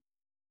capacity.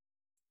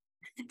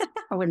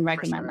 I wouldn't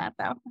recommend that,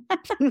 though.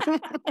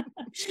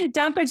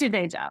 Don't quit your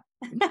day job.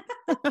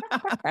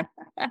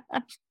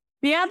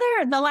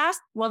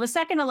 The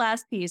second to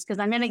last piece, because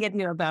I'm going to give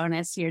you a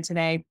bonus here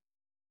today,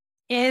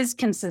 is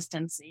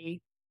consistency.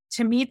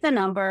 To meet the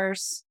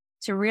numbers,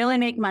 to really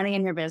make money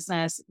in your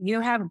business,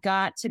 you have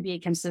got to be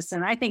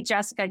consistent. I think,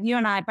 Jessica, you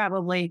and I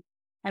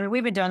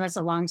we've been doing this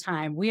a long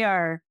time. We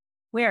are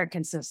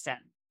consistent.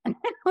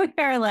 We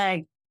are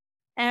like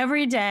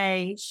every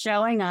day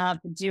showing up,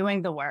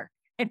 doing the work.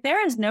 If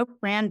there is no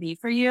plan B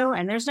for you,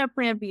 and there's no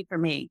plan B for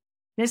me,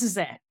 this is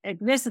it. If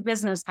this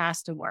business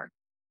has to work,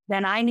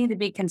 then I need to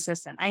be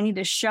consistent. I need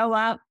to show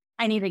up.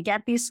 I need to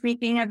get these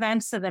speaking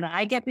events so that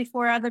I get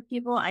before other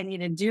people. I need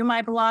to do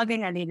my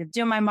blogging. I need to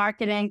do my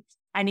marketing.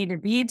 I need to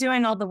be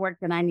doing all the work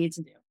that I need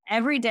to do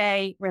every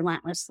day,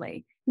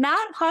 relentlessly,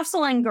 not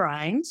hustle and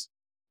grind.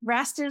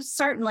 Rest is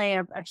certainly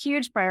a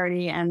huge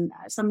priority and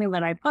something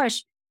that I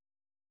push,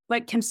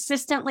 but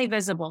consistently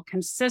visible,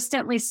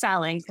 consistently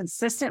selling,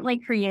 consistently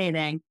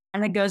creating.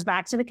 And it goes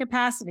back to the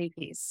capacity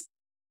piece.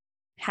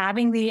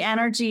 having the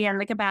energy and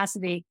the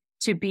capacity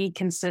to be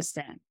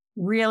consistent.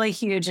 Really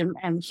huge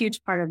and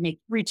huge part of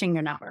reaching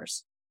your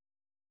numbers.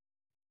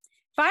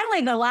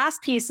 Finally, the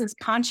last piece is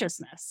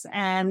consciousness.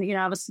 And,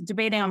 I was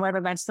debating on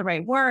whether that's the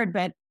right word,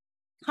 but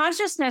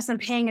consciousness and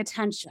paying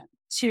attention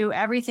to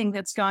everything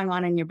that's going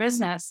on in your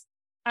business,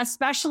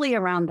 especially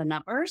around the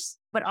numbers,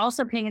 but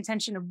also paying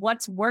attention to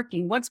what's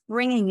working, what's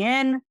bringing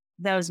in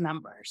those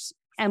numbers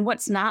and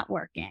what's not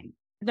working.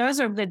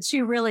 Those are the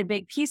two really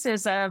big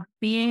pieces of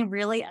being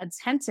really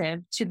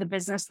attentive to the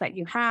business that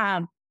you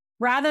have,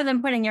 rather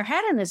than putting your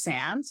head in the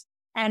sand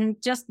and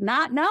just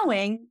not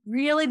knowing,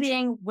 really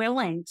being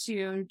willing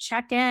to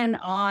check in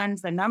on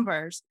the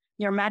numbers,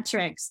 your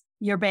metrics,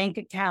 your bank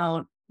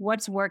account,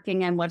 what's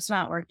working and what's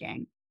not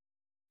working.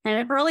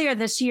 And earlier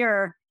this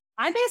year,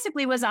 I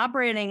basically was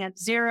operating at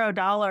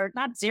 $0,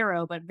 not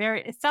zero, but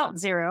it felt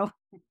zero.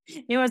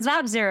 It was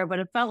not zero, but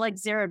it felt like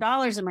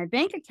 $0 in my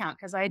bank account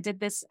because I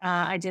did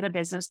a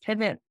business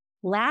pivot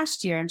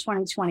last year in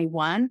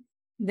 2021.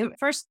 The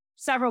first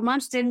several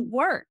months didn't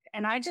work.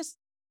 And I just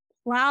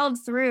plowed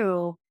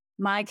through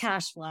my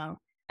cash flow.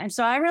 And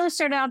so I really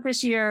started out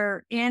this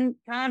year in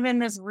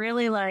this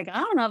really I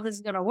don't know if this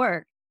is going to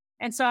work.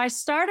 And so I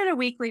started a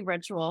weekly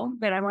ritual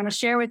that I want to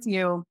share with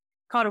you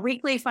called a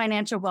weekly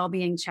financial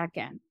well-being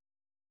check-in.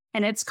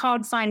 And it's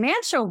called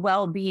financial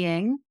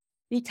well-being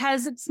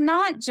because it's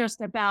not just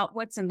about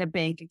what's in the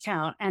bank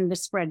account and the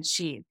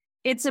spreadsheet.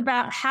 It's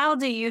about how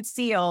do you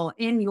feel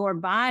in your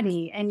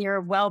body and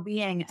your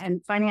well-being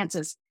and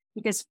finances,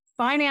 because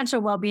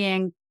financial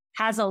well-being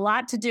has a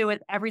lot to do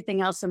with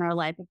everything else in our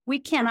life. If we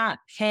cannot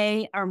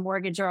pay our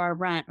mortgage or our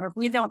rent, or if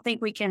we don't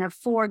think we can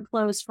afford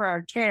clothes for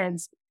our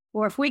kids,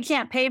 or if we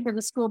can't pay for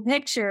the school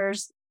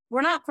pictures,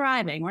 we're not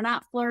thriving. We're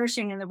not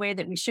flourishing in the way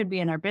that we should be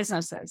in our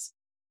businesses.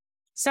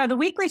 So the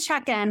weekly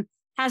check-in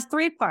has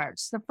 3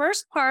 parts. The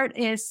first part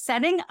is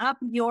setting up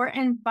your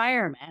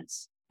environment.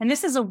 And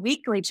this is a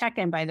weekly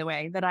check-in, by the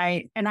way,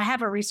 I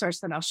have a resource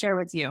that I'll share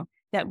with you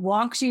that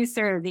walks you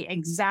through the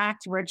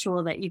exact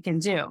ritual that you can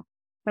do.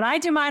 But I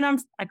do mine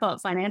I call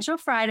it Financial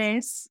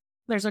Fridays.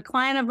 There's a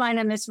client of mine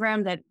in this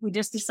room that we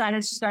just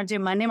decided she's going to do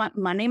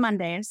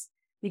Mondays,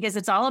 because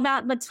it's all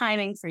about the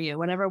timing for you,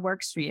 whatever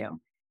works for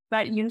you.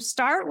 But you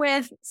start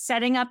with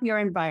setting up your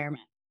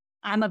environment.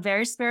 I'm a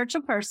very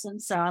spiritual person,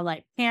 so I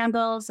like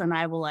candles and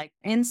I will like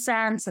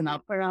incense and I'll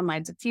put on my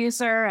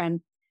diffuser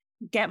and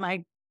get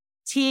my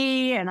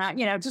tea and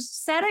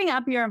just setting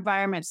up your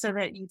environment so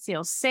that you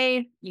feel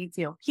safe, you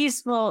feel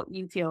peaceful,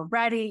 you feel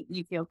ready,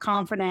 you feel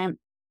confident.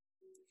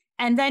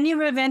 And then you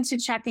move into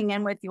checking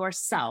in with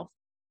yourself.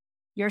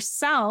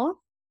 Yourself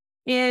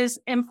is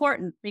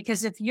important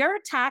because if you're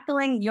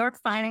tackling your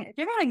if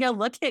you're going to go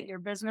look at your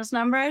business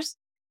numbers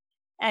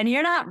and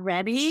you're not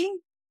ready,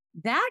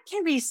 that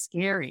can be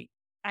scary.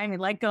 I mean,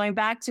 like going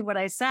back to what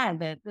I said,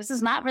 that this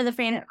is not for the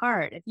faint at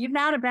heart. If you've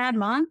had a bad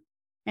month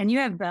and you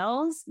have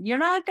bills, you're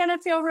not going to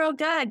feel real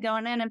good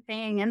going in and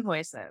paying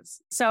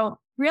invoices. So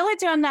really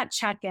doing that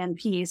check-in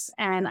piece.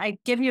 And I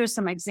give you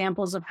some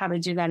examples of how to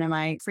do that in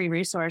my free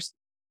resource.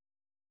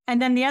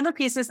 And then the other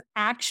piece is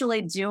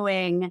actually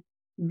doing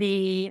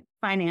the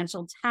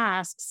financial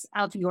tasks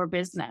of your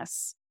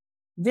business.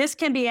 This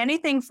can be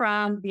anything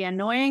from the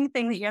annoying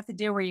thing that you have to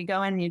do where you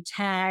go in and you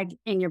tag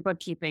in your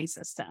bookkeeping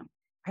system.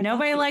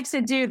 Nobody likes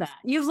to do that.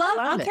 You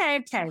love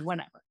okay,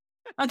 whatever.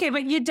 Okay,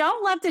 but you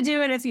don't love to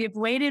do it if you've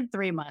waited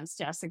 3 months,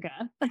 Jessica.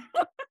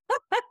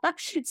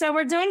 So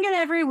we're doing it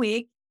every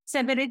week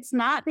so that it's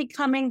not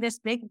becoming this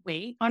big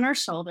weight on our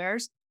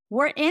shoulders.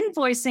 We're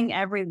invoicing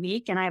every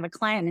week. And I have a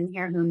client in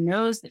here who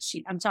knows that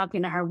I'm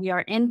talking to her. We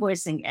are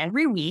invoicing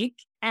every week.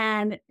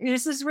 And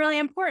this is really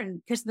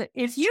important because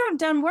if you have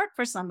done work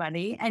for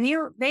somebody and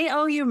they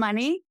owe you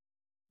money,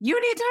 you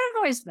need to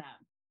invoice them.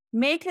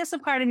 Make this a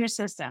part of your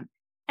system.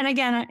 And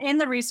again, in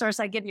the resource,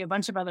 I give you a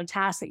bunch of other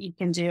tasks that you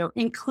can do,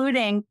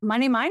 including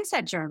money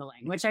mindset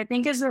journaling, which I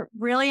think is a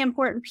really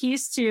important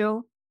piece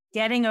to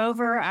getting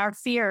over our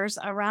fears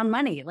around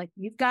money. Like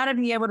you've got to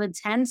be able to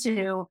tend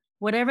to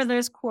whatever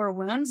those core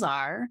wounds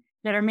are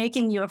that are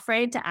making you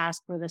afraid to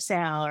ask for the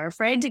sale or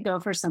afraid to go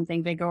for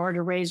something bigger or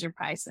to raise your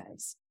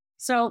prices.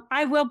 So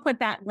I will put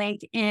that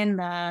link in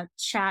the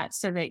chat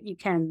so that you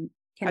can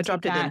I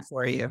dropped it in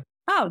for you.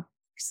 Oh,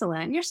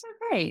 excellent. You're so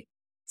great.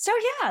 So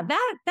yeah,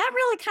 that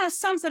really kind of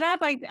sums it up.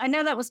 I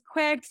know that was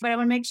quick, but I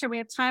want to make sure we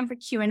have time for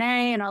Q&A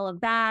and all of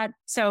that.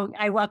 So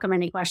I welcome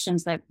any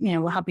questions that,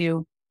 will help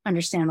you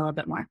understand a little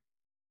bit more.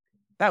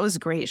 That was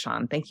great,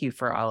 Shawn. Thank you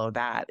for all of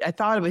that. I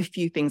thought of a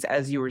few things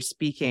as you were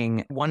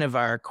speaking. One of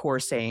our core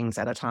sayings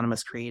at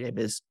Autonomous Creative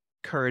is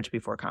courage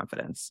before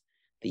confidence,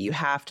 that you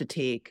have to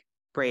take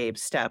brave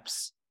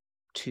steps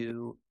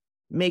to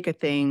make a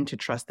thing, to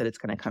trust that it's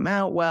going to come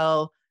out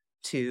well,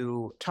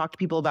 to talk to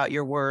people about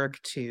your work,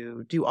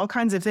 to do all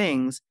kinds of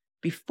things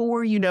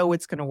before you know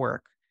it's going to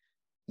work.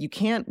 You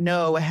can't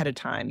know ahead of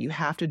time. You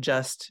have to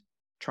just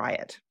try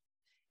it.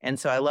 And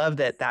so I love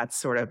that that's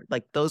sort of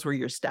like, those were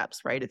your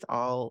steps, right? It's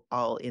all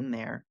in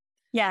there.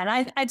 Yeah.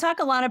 And I talk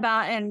a lot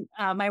about in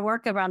my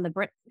work around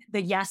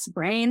the yes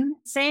brain,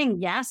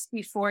 saying yes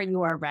before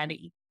you are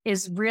ready.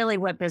 is really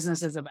what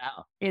business is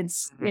about.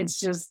 It's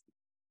just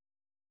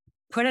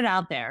put it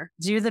out there,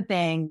 do the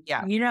thing.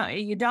 Yeah.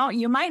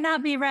 You might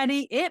not be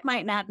ready. It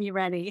might not be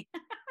ready,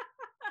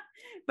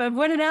 but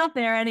put it out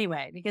there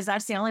anyway, because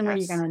that's the only way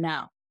you're going to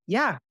know.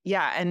 Yeah.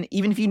 Yeah. And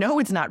even if you know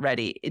it's not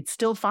ready, it's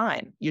still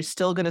fine. You're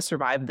still going to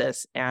survive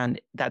this.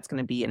 And that's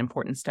going to be an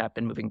important step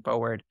in moving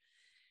forward.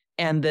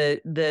 And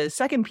the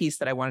second piece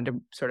that I wanted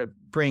to sort of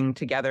bring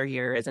together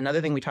here is another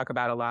thing we talk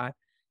about a lot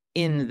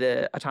in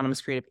the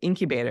Autonomous Creative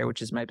Incubator,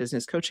 which is my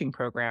business coaching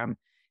program,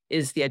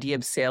 is the idea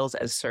of sales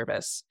as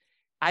service.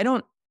 I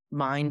don't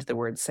mind the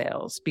word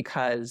sales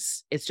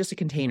because it's just a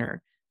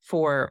container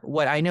for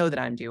what I know that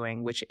I'm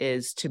doing, which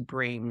is to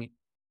bring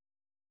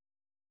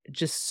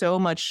just so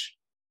much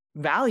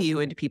value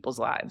into people's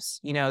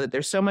lives. That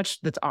there's so much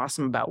that's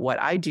awesome about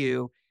what I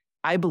do.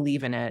 I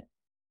believe in it.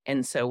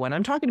 And so when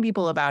I'm talking to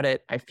people about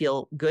it, I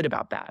feel good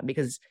about that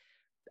because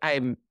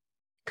I'm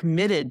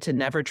committed to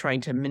never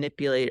trying to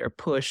manipulate or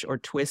push or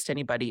twist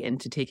anybody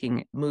into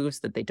taking moves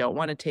that they don't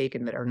want to take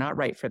and that are not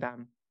right for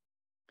them.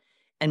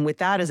 And with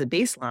that as a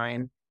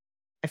baseline,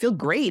 I feel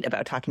great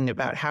about talking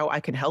about how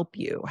I can help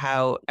you,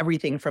 how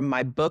everything from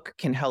my book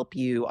can help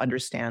you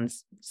understand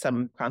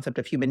some concept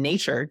of human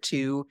nature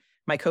to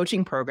my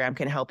coaching program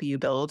can help you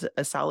build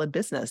a solid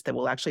business that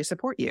will actually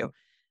support you.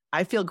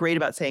 I feel great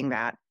about saying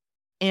that.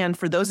 And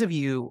for those of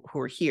you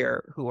who are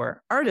here, who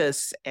are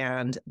artists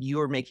and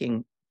you're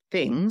making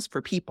things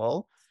for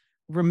people,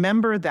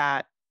 remember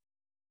that,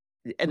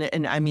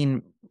 and I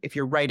mean, if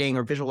you're writing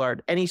or visual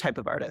art, any type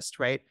of artist,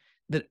 right?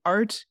 That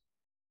art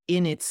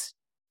in its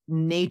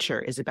nature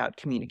is about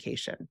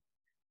communication.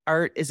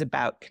 Art is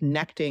about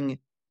connecting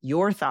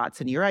your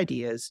thoughts and your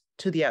ideas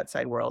to the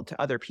outside world, to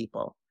other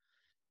people.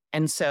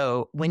 And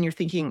so when you're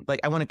thinking, like,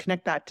 I want to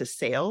connect that to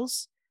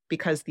sales,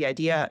 because the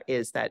idea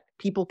is that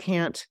people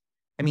can't,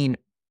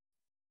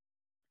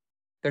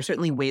 there's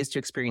certainly ways to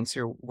experience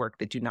your work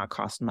that do not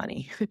cost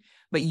money,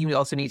 but you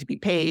also need to be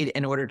paid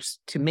in order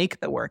to make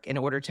the work, in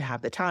order to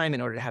have the time, in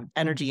order to have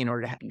energy, in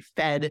order to be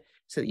fed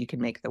so that you can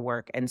make the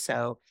work. And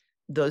so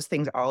those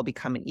things all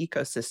become an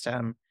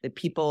ecosystem that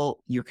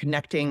you're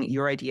connecting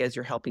your ideas,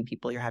 you're helping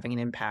people, you're having an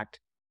impact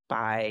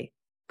by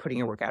putting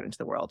your work out into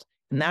the world.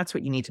 And that's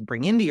what you need to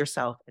bring into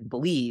yourself and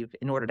believe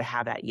in order to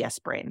have that yes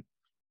brain.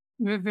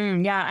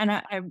 Mm-hmm. Yeah. And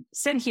I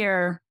sit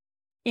here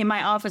in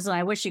my office and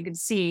I wish you could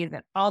see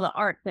that all the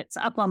art that's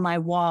up on my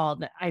wall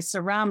that I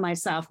surround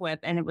myself with.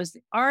 And it was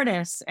the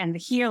artists and the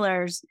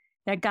healers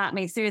that got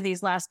me through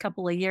these last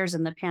couple of years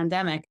in the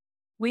pandemic.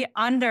 We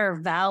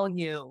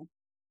undervalue,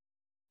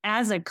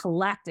 as a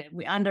collective,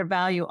 we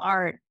undervalue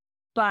art,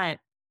 but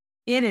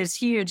it is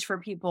huge for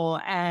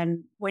people.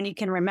 And when you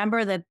can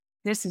remember that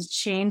this is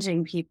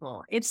changing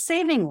people, it's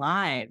saving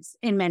lives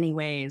in many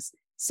ways.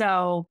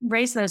 So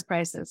raise those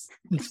prices.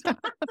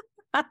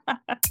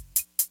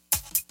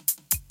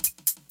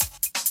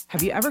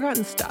 Have you ever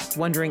gotten stuck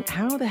wondering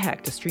how the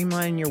heck to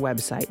streamline your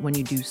website when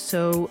you do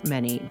so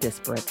many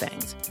disparate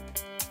things?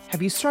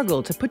 Have you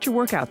struggled to put your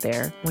work out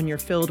there when you're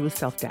filled with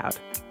self-doubt?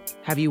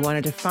 Have you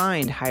wanted to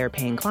find higher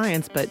paying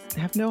clients but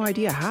have no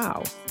idea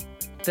how?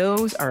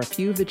 Those are a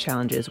few of the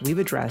challenges we've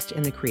addressed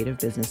in the Creative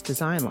Business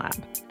Design Lab,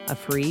 a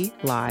free,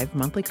 live,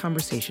 monthly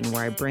conversation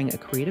where I bring a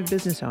creative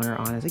business owner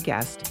on as a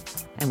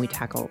guest and we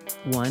tackle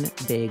one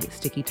big,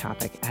 sticky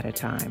topic at a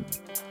time.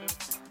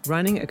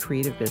 Running a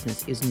creative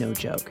business is no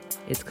joke.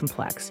 It's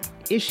complex.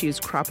 Issues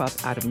crop up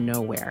out of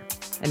nowhere.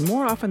 And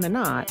more often than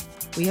not,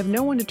 we have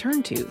no one to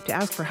turn to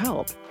ask for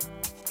help.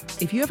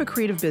 If you have a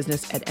creative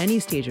business at any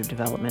stage of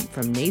development,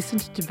 from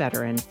nascent to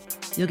veteran,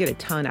 you'll get a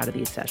ton out of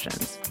these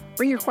sessions.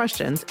 Bring your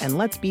questions and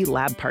let's be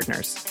lab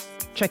partners.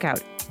 Check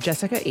out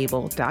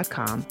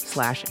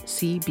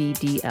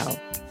jessicaabel.com/CBDL.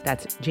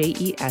 That's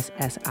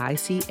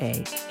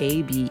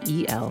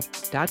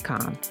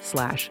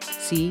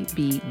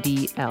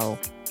JESSICAABEL.com/CBDL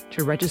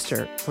to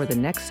register for the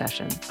next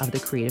session of the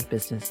Creative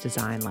Business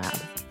Design Lab.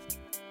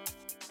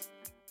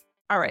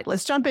 All right,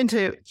 let's jump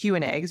into Q&A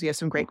because we have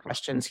some great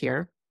questions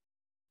here.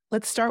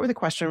 Let's start with a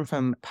question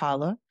from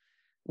Paula,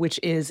 which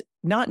is,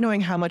 not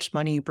knowing how much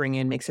money you bring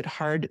in makes it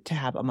hard to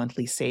have a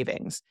monthly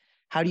savings.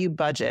 How do you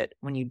budget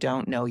when you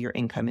don't know your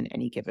income in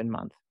any given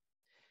month?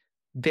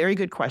 Very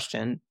good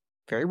question.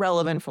 Very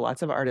relevant for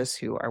lots of artists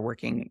who are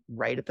working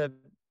right at that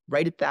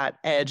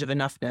edge of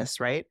enoughness,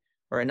 right?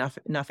 Or enough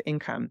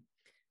income.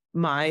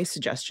 My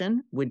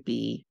suggestion would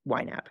be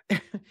YNAB.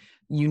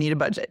 You need a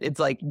budget. It's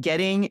like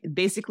getting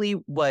basically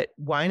what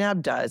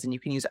YNAB does, and you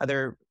can use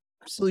other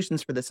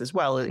solutions for this as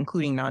well,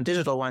 including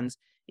non-digital ones,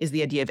 is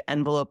the idea of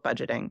envelope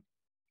budgeting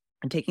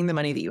and taking the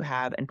money that you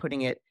have and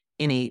putting it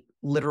in a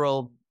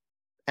literal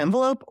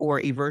envelope or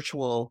a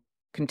virtual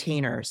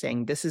container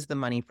saying, this is the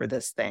money for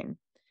this thing.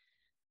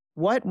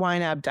 What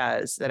YNAB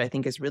does that I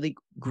think is really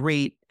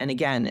great, and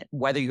again,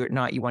 whether or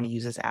not you want to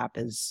use this app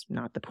is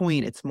not the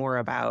point. It's more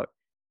about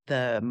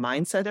the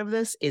mindset of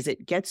this, is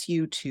it gets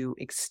you to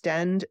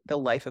extend the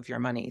life of your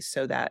money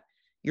so that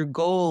your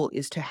goal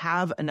is to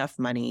have enough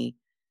money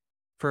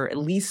for at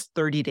least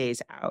 30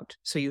 days out.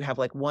 So you have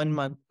like 1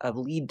 month of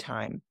lead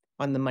time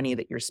on the money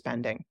that you're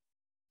spending.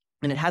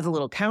 And it has a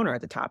little counter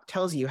at the top,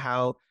 tells you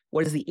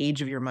what is the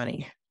age of your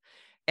money.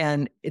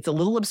 And it's a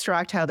little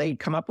abstract how they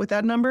come up with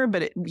that number,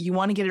 but you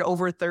want to get it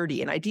over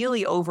 30 and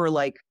ideally over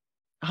like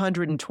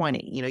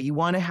 120. You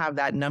want to have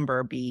that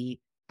number be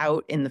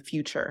out in the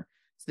future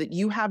so that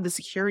you have the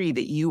security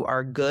that you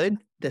are good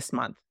this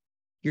month.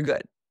 You're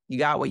good. You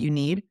got what you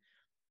need.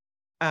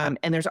 And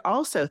there's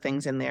also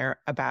things in there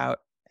about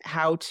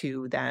how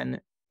to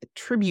then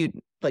attribute,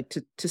 like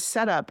to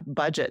set up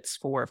budgets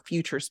for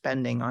future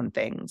spending on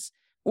things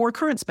or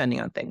current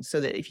spending on things. So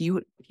that if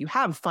you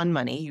have fun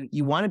money,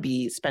 you want to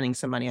be spending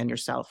some money on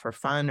yourself for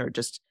fun or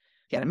just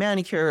get a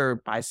manicure or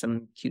buy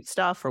some cute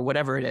stuff or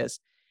whatever it is,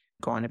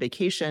 go on a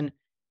vacation,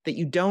 that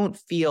you don't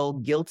feel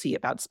guilty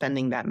about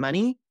spending that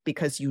money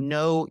because you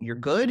know you're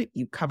good,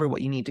 you cover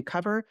what you need to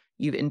cover,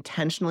 you've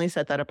intentionally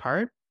set that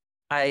apart.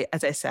 I,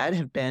 as I said,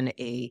 have been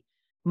a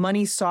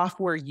money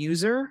software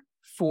user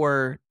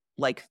for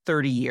like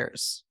 30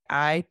 years.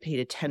 I paid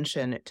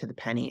attention to the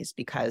pennies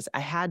because I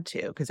had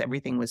to, because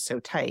everything was so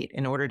tight.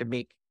 In order to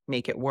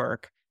make it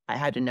work, I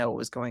had to know what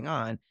was going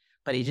on.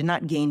 But I did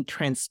not gain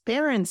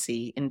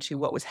transparency into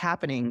what was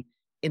happening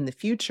in the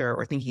future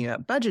or thinking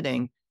about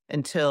budgeting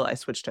until I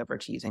switched over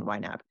to using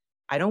YNAB.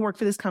 I don't work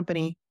for this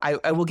company.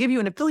 I will give you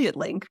an affiliate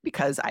link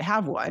because I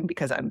have one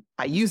because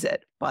I use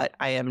it, but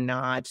I am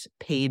not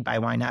paid by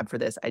YNAB for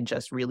this. I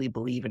just really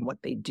believe in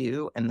what they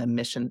do and the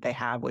mission they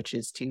have, which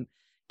is to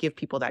give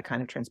people that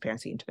kind of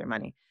transparency into their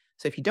money.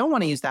 So if you don't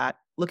want to use that,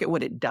 look at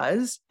what it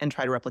does and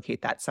try to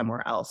replicate that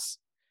somewhere else.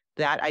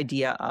 That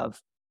idea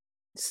of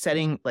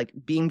setting, like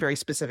being very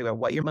specific about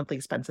what your monthly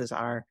expenses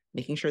are,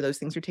 making sure those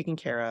things are taken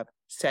care of,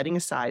 setting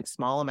aside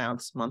small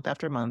amounts month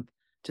after month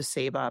to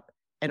save up,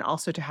 and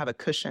also to have a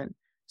cushion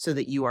so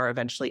that you are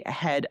eventually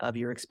ahead of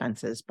your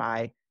expenses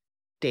by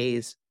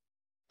days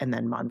and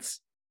then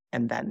months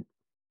and then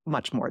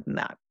much more than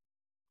that.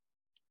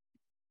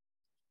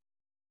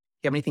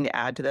 You have anything to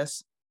add to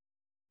this?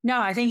 No,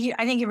 I think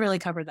you really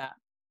covered that.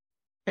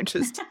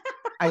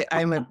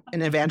 I'm an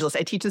evangelist.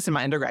 I teach this in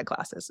my undergrad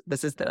classes.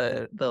 This is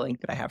the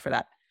link that I have for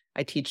that.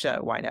 I teach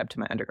YNAB to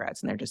my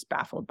undergrads and they're just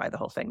baffled by the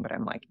whole thing. But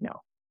I'm like, no,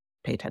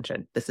 pay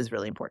attention. This is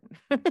really important.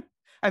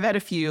 I've had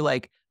a few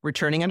like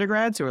returning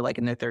undergrads who are like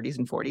in their 30s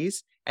and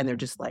 40s, and they're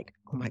just like,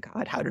 oh my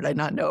God, how did I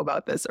not know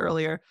about this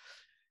earlier?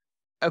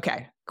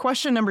 Okay.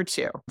 Question number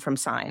 2 from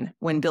Sign.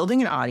 When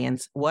building an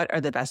audience, what are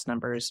the best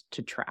numbers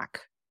to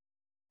track?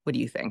 What do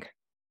you think?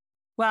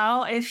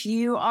 Well, if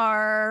you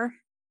are,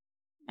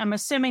 I'm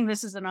assuming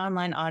this is an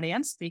online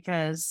audience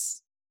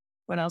because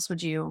what else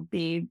would you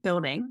be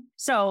building?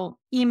 So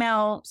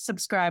email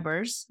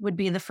subscribers would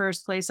be the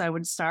first place I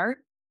would start.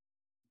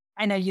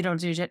 I know you don't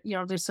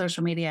do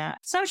social media.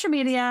 Social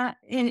media,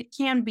 it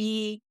can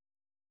be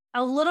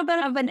a little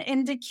bit of an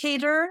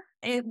indicator.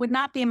 It would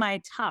not be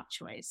my top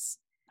choice.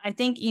 I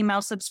think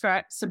email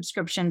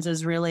subscriptions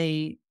is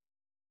really,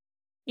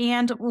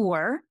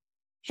 or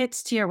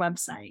hits to your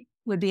website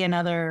would be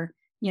another,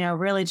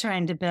 really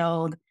trying to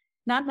build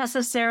not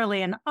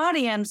necessarily an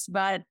audience,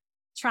 but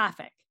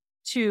traffic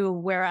to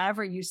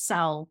wherever you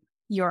sell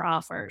your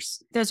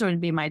offers. Those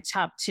would be my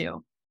top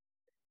 2.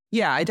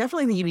 Yeah, I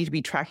definitely think you need to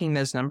be tracking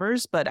those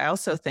numbers. But I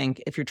also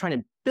think if you're trying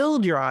to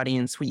build your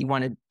audience, what you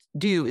want to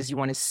do is you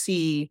want to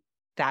see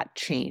that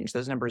change,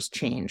 those numbers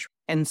change.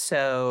 And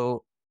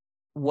so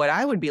what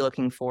I would be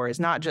looking for is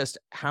not just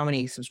how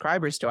many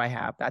subscribers do I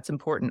have? That's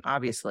important,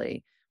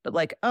 obviously. But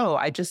like, oh,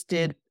 I just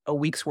did a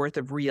week's worth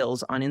of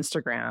reels on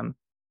Instagram.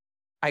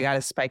 I got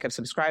a spike of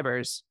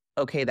subscribers.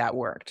 Okay, that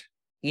worked.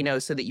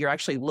 So that you're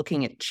actually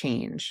looking at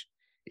change.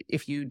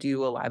 If you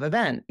do a live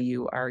event,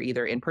 you are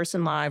either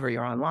in-person live or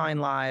you're online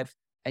live,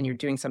 and you're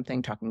doing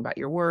something talking about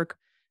your work,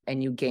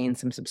 and you gain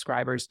some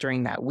subscribers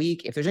during that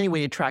week. If there's any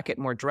way to track it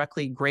more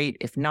directly, great.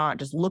 If not,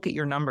 just look at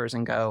your numbers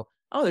and go,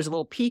 oh, there's a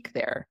little peak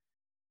there.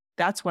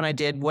 That's when I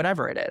did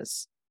whatever it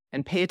is.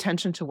 And pay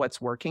attention to what's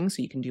working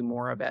so you can do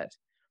more of it.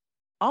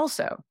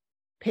 Also,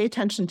 pay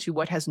attention to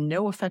what has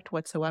no effect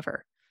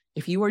whatsoever.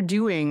 If you are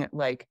doing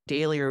like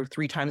daily or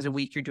 3 times a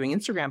week, you're doing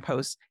Instagram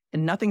posts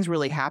and nothing's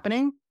really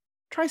happening,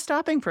 try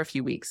stopping for a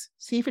few weeks.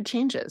 See if it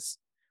changes.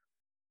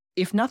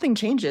 If nothing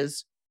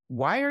changes,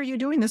 why are you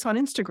doing this on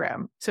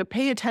Instagram? So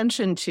pay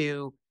attention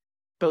to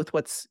both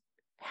what's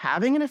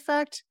having an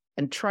effect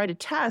and try to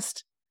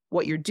test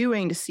what you're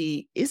doing to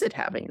see, is it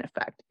having an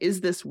effect?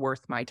 Is this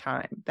worth my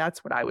time?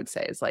 That's what I would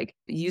say is like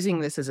using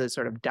this as a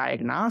sort of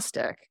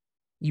diagnostic.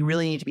 You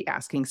really need to be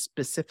asking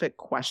specific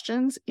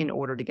questions in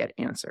order to get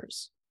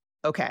answers.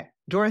 Okay,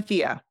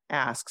 Dorothea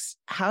asks,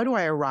 how do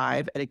I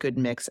arrive at a good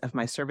mix of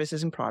my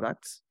services and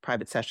products,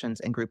 private sessions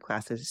and group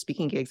classes,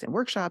 speaking gigs and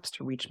workshops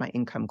to reach my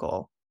income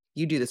goal?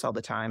 You do this all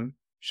the time.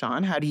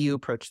 Shawn, how do you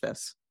approach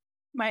this?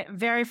 My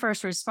very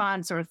first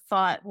response or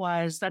thought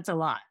was, that's a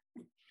lot.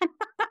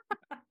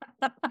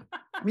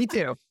 Me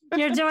too.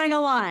 You're doing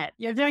a lot.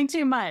 You're doing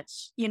too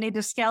much. You need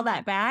to scale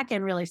that back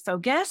and really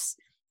focus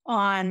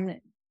on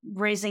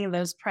raising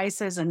those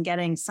prices and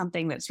getting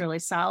something that's really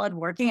solid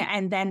working,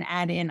 and then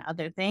add in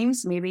other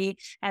things maybe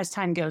as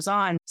time goes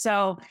on.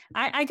 So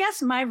I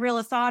guess my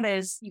real thought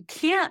is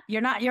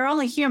you're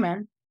only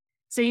human.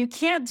 So you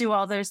can't do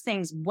all those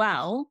things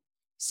well.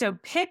 So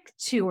pick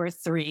 2 or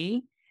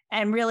 3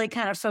 and really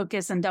kind of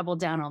focus and double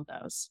down on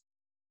those.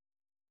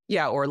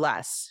 Yeah, or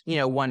less,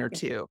 1 or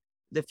 2.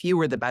 The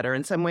fewer, the better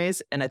in some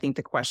ways. And I think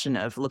the question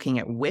of looking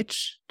at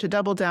which to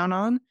double down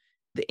on,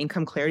 the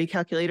income clarity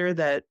calculator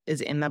that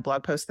is in that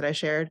blog post that I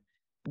shared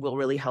will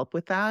really help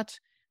with that.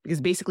 Because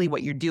basically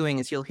what you're doing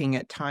is you're looking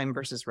at time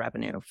versus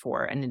revenue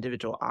for an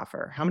individual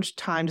offer. How much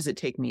time does it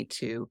take me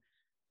to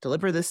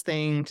deliver this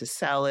thing, to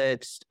sell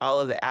it, all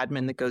of the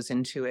admin that goes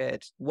into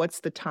it?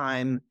 What's the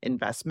time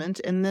investment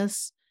in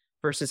this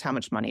versus how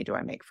much money do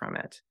I make from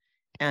it?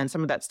 And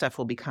some of that stuff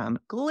will become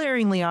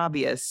glaringly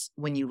obvious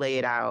when you lay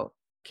it out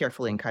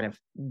carefully and kind of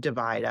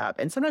divide up.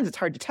 And sometimes it's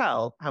hard to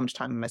tell how much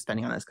time am I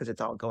spending on this because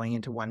it's all going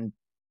into one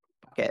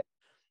bucket.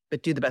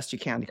 But do the best you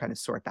can to kind of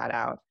sort that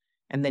out.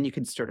 And then you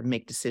can sort of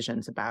make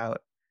decisions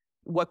about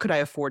what could I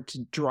afford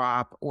to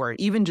drop, or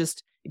even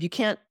just if you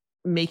can't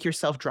make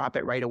yourself drop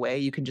it right away,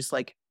 you can just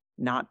like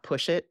not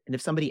push it. And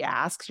if somebody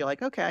asks, you're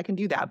like, okay, I can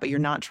do that. But you're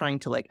not trying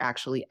to like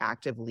actually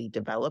actively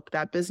develop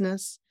that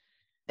business.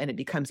 And it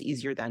becomes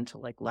easier then to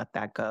like let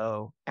that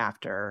go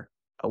after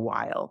a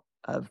while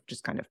of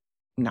just kind of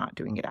not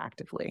doing it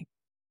actively.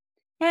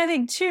 And I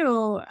think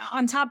too,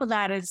 on top of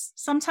that is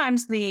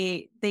sometimes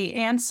the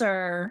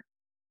answer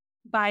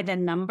by the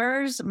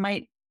numbers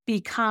might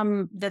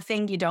become the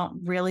thing you don't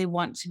really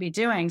want to be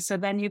doing. So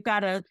then you've got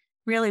to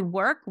really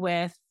work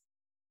with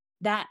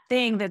that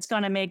thing that's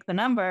going to make the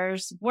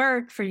numbers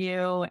work for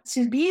you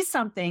to be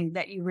something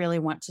that you really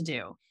want to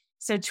do.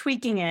 So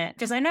tweaking it,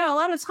 because I know a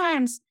lot of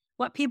times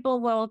what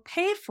people will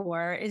pay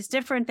for is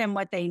different than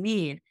what they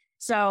need.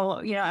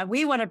 So,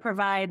 we want to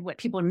provide what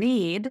people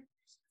need,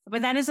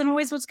 but that isn't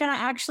always what's going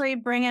to actually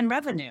bring in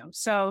revenue.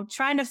 So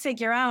trying to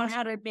figure out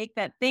how to make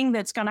that thing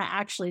that's going to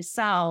actually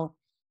sell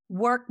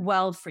work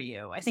well for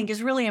you, I think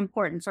is really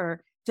important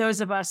for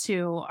those of us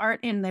who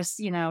aren't in this,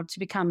 to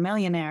become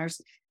millionaires,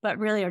 but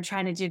really are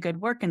trying to do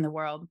good work in the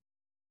world.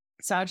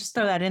 So I'll just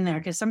throw that in there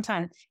because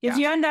sometimes if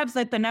you end up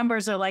that the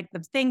numbers are like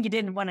the thing you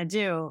didn't want to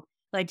do,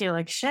 like you're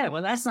like, shit,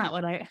 well, that's not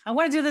what I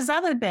want to do this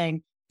other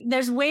thing.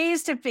 There's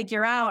ways to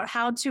figure out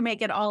how to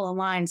make it all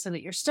align so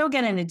that you're still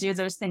getting to do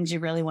those things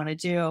you really want to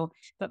do,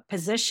 but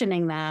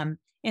positioning them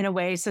in a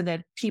way so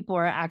that people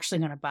are actually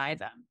going to buy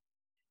them.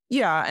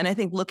 Yeah. And I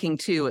think looking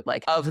too at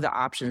like of the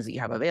options that you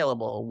have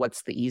available,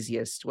 what's the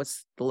easiest,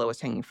 what's the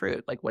lowest hanging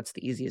fruit? Like what's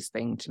the easiest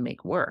thing to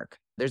make work?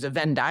 There's a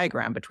Venn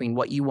diagram between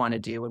what you want to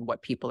do and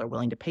what people are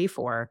willing to pay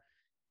for,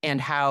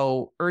 and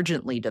how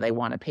urgently do they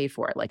want to pay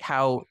for it? Like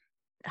how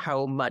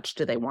much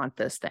do they want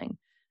this thing?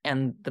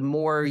 And the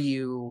more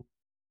you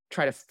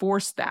try to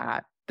force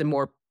that, the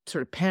more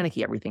sort of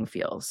panicky everything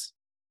feels.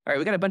 All right,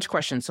 we got a bunch of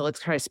questions, so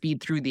let's try to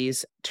speed through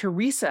these.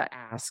 Teresa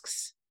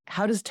asks,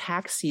 how does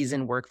tax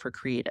season work for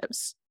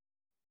creatives?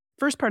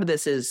 First part of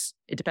this is,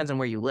 it depends on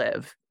where you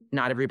live.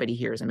 Not everybody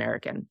here is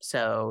American.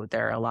 So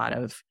there are a lot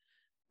of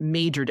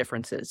major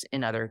differences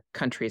in other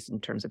countries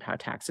in terms of how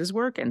taxes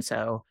work. And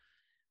so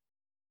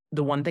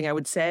the one thing I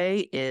would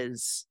say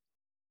is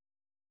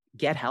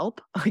get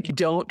help. Like,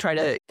 don't try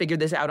to figure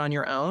this out on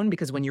your own,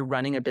 because when you're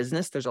running a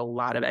business, there's a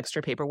lot of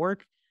extra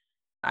paperwork.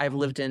 I've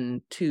lived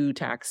in paid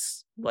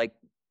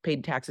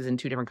taxes in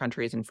 2 different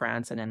countries, in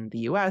France and in the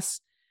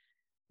US.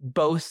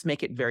 Both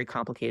make it very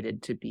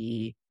complicated to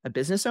be a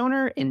business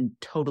owner in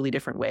totally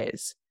different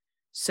ways.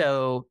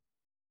 So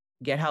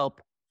get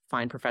help,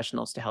 find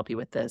professionals to help you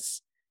with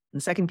this. And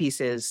the second piece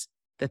is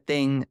the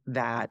thing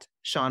that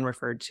Shawn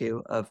referred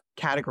to of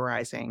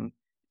categorizing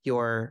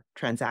your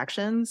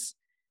transactions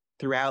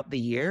throughout the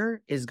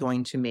year is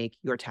going to make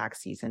your tax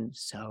season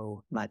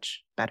so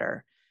much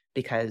better,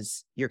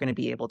 because you're going to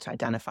be able to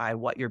identify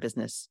what your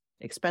business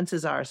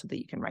expenses are so that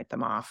you can write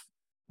them off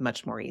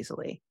much more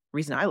easily. The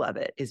reason I love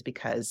it is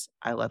because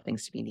I love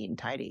things to be neat and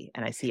tidy.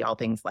 And I see all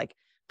things like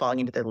falling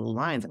into the little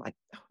lines. I'm like,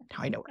 oh,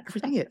 now I know what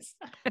everything is.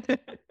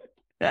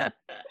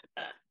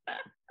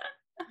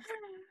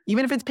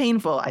 Even if it's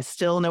painful, I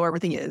still know where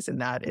everything is. And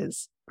that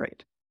is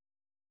great.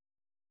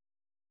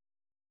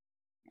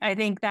 I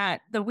think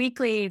that the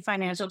weekly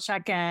financial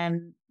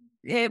check-in,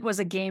 it was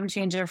a game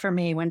changer for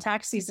me when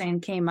tax season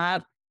came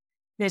up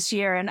this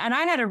year. And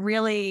I had a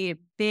really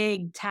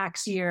big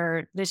tax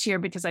year this year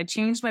because I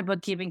changed my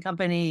bookkeeping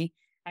company.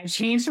 I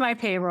changed my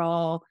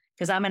payroll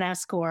because I'm an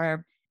S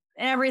Corp.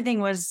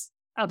 Everything was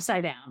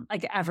upside down,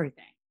 like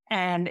everything.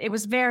 And it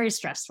was very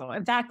stressful.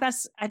 In fact,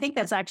 I think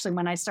that's actually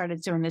when I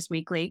started doing this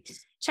weekly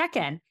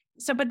check-in.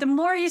 So, but the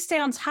more you stay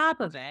on top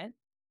of it,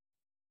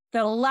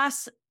 the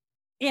less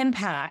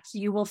impact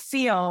you will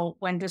feel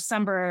when this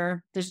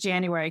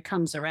January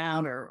comes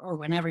around, or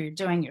whenever you're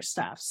doing your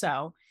stuff.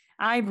 So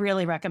I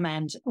really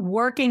recommend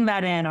working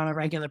that in on a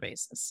regular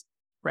basis.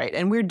 Right.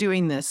 And we're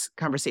doing this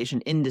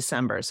conversation in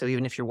December. So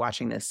even if you're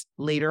watching this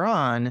later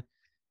on,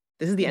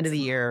 this is the end of the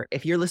year.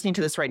 If you're listening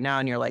to this right now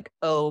and you're like,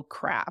 oh,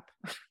 crap,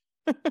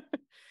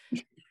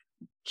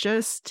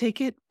 just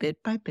take it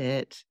bit by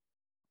bit,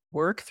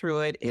 work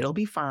through it. It'll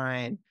be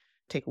fine.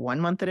 Take 1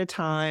 month at a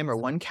time, or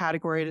one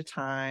category at a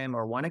time,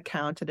 or one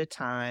account at a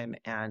time,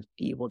 and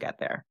you will get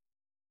there.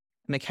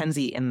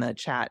 Mackenzie in the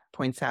chat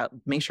points out,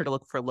 make sure to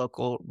look for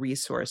local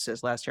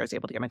resources. Last year, I was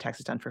able to get my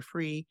taxes done for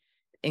free.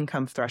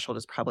 Income threshold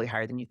is probably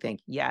higher than you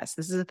think. Yes,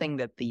 this is a thing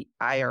that the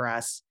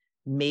IRS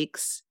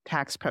makes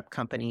tax prep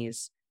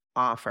companies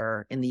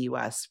offer in the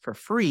US for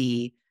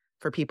free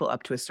for people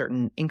up to a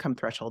certain income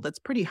threshold that's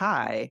pretty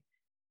high.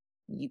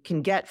 You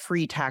can get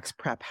free tax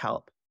prep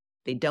help.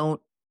 They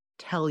don't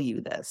tell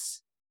you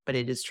this, but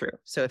it is true.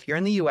 So if you're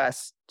in the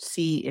US,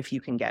 see if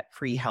you can get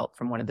free help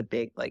from one of the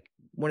big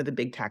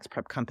tax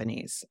prep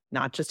companies,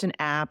 not just an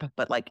app,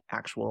 but like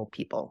actual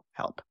people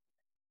help.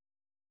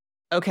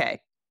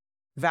 Okay.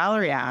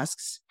 Valerie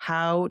asks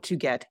how to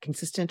get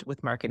consistent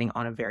with marketing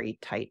on a very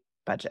tight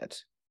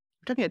budget.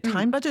 We're talking a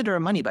time budget or a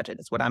money budget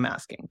is what I'm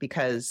asking,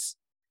 because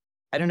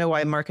I don't know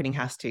why marketing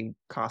has to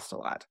cost a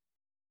lot.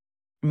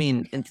 I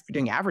mean, if you're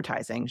doing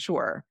advertising,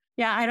 sure.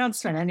 Yeah, I don't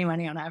spend any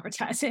money on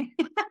advertising.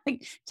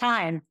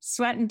 Time,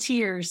 sweat, and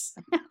tears.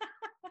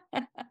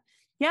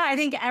 Yeah, I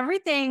think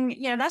everything,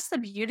 that's the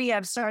beauty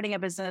of starting a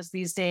business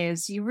these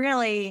days.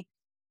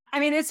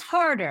 It's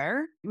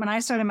harder. When I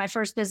started my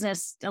first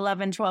business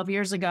 11, 12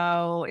 years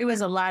ago, it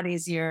was a lot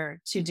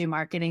easier to do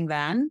marketing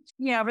then.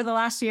 Over the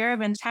last year, I've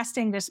been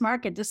testing this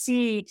market to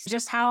see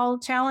just how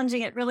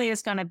challenging it really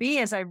is going to be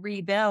as I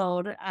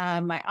rebuild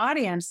my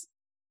audience.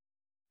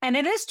 And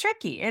it is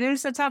tricky. It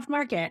is a tough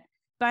market.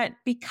 But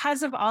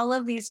because of all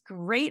of these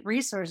great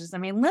resources,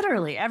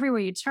 literally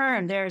everywhere you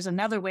turn, there's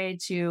another way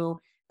to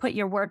put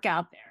your work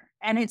out there.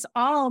 And it's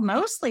all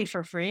mostly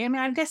for free.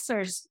 I guess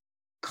there's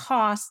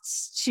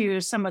costs to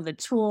some of the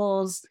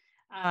tools.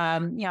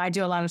 I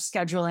do a lot of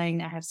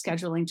scheduling. I have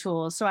scheduling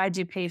tools. So I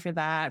do pay for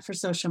that, for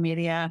social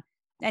media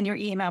and your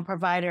email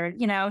provider,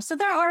 so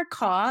there are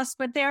costs,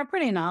 but they are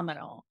pretty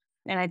nominal.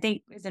 And I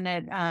think, isn't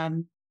it,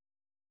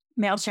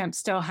 MailChimp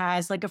still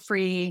has like a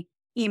free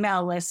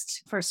email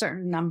list for a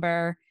certain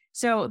number.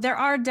 So there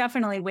are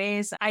definitely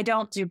ways. I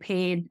don't do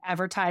paid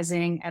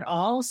advertising at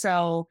all.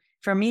 So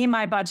for me,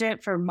 my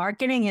budget for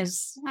marketing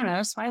is, I don't know,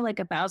 it's probably like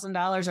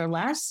 $1,000 or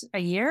less a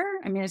year.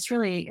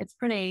 It's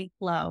pretty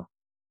low.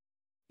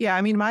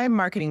 Yeah. My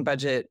marketing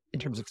budget in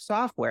terms of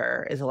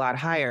software is a lot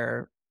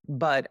higher,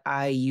 but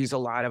I use a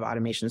lot of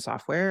automation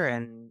software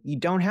and you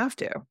don't have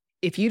to.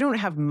 If you don't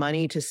have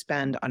money to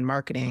spend on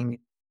marketing,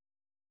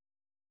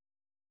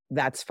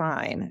 that's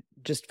fine.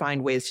 Just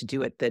find ways to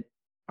do it that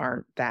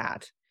aren't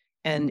that.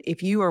 And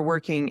if you are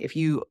working,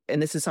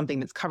 and this is something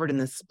that's covered in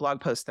this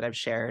blog post that I've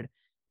shared,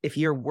 if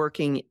you're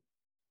working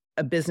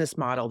a business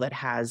model that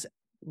has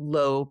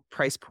low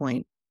price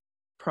point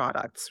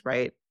products,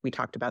 right? We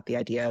talked about the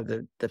idea of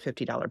the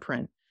 $50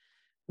 print,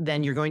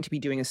 then you're going to be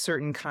doing a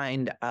certain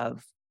kind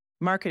of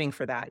marketing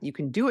for that. You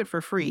can do it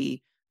for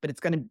free, but it's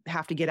going to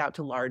have to get out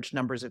to large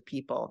numbers of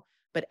people.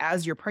 But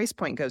as your price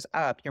point goes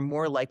up, you're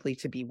more likely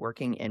to be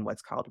working in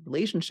what's called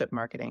relationship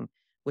marketing,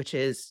 which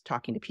is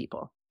talking to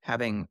people,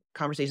 having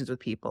conversations with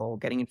people,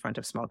 getting in front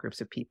of small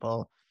groups of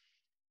people.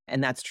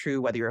 And that's true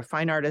whether you're a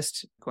fine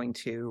artist going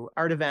to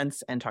art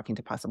events and talking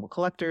to possible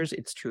collectors.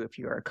 It's true if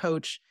you're a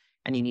coach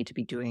and you need to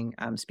be doing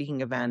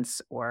speaking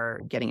events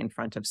or getting in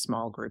front of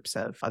small groups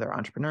of other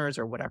entrepreneurs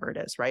or whatever it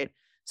is, right?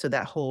 So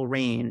that whole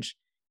range,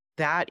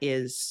 that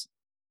is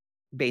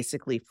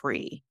basically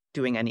free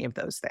doing any of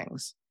those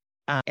things.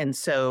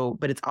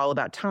 But it's all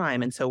about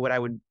time. And so what I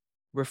would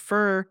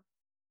refer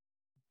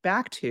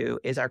back to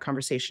is our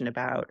conversation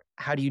about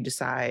how do you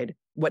decide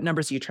what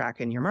numbers you track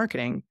in your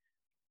marketing.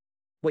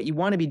 What you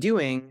want to be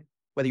doing,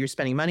 whether you're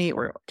spending money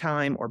or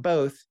time or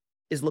both,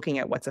 is looking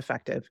at what's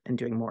effective and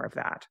doing more of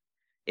that.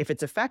 If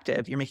it's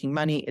effective, you're making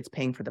money, it's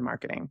paying for the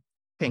marketing.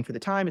 Paying for the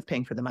time, it's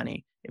paying for the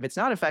money. If it's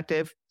not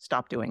effective,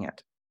 stop doing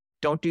it.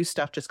 Don't do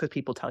stuff just because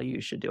people tell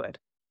you should do it.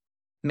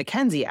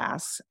 Mackenzie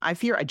asks, I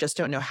fear I just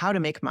don't know how to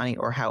make money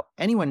or how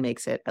anyone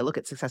makes it. I look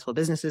at successful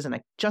businesses and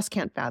I just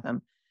can't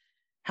fathom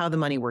how the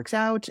money works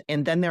out.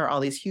 And then there are all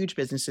these huge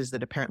businesses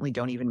that apparently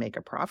don't even make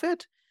a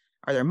profit.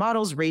 Are there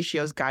models,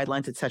 ratios,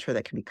 guidelines, et cetera,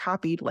 that can be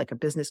copied? Like a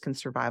business can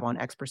survive on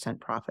X%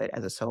 profit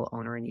as a sole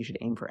owner and you should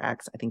aim for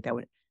X. I think that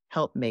would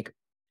help me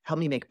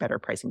make better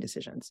pricing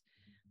decisions.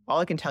 All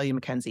I can tell you,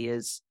 Mackenzie,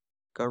 is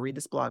go read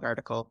this blog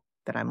article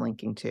that I'm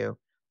linking to.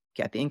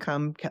 Get the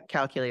income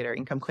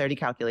clarity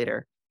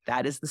calculator.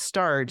 That is the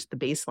start, the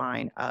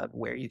baseline of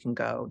where you can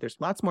go. There's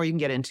lots more you can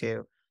get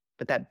into,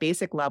 but that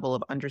basic level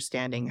of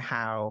understanding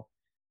how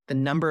the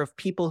number of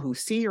people who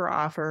see your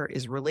offer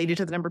is related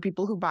to the number of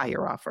people who buy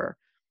your offer.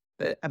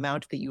 The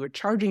amount that you are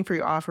charging for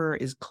your offer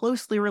is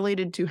closely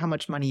related to how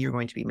much money you're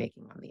going to be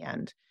making on the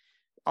end.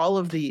 All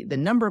of the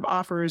number of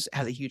offers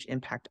has a huge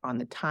impact on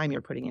the time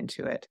you're putting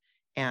into it.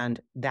 And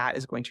that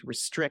is going to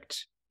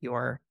restrict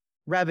your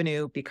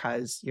revenue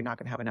because you're not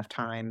going to have enough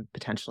time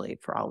potentially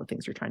for all the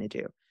things you're trying to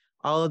do.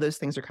 All of those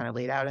things are kind of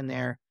laid out in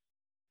there.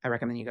 I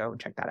recommend you go and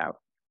check that out.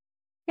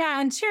 Yeah.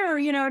 And sure,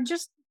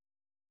 just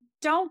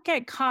don't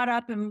get caught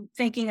up in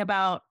thinking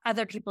about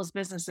other people's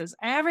businesses.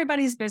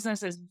 Everybody's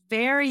business is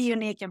very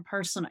unique and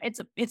personal.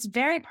 It's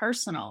very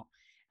personal,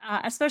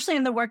 especially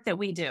in the work that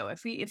we do.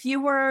 If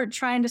you were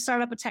trying to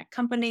start up a tech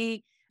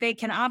company, they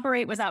can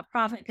operate without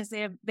profit because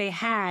they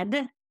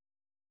had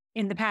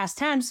in the past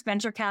tense,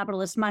 venture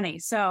capitalist money.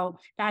 So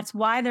that's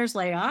why there's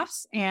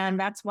layoffs and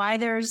that's why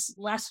there's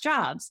less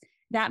jobs.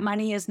 That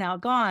money is now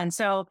gone.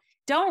 So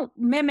don't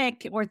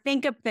mimic or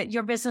think of that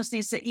your business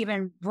needs to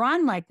even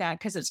run like that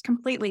because it's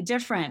completely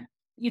different.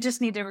 You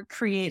just need to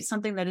create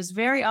something that is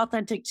very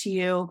authentic to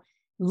you.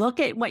 Look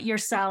at what you're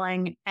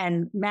selling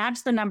and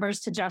match the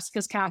numbers to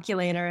Jessica's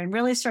calculator and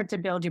really start to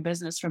build your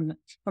business from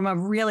a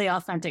really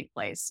authentic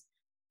place.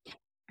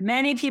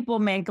 Many people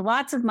make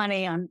lots of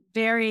money on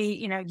very,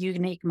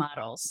 unique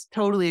models.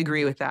 Totally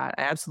agree with that.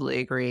 I absolutely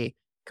agree.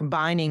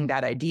 Combining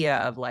that idea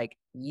of like,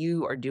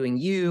 you are doing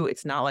you,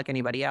 it's not like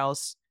anybody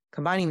else.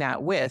 Combining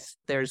that with,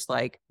 there's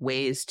like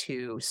ways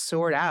to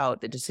sort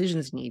out the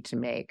decisions you need to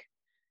make.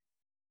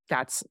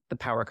 That's the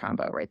power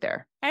combo right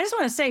there. I just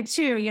want to say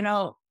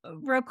too,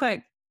 real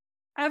quick,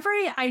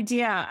 every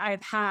idea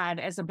I've had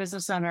as a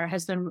business owner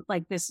has been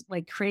like this,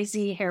 like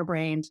crazy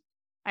harebrained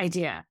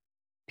idea.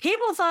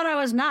 People thought I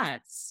was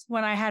nuts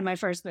when I had my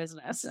first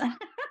business. And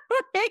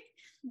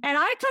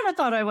I kind of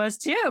thought I was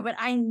too, but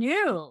I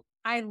knew,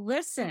 I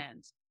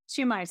listened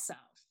to myself.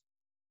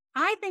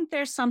 I think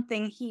there's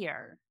something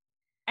here.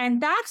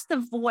 And that's the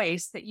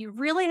voice that you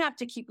really have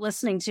to keep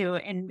listening to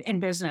in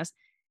business.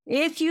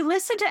 If you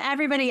listen to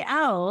everybody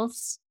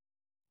else,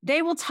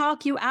 they will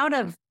talk you out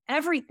of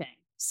everything.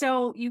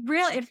 So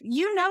if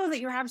you know that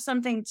you have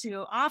something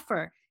to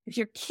offer, if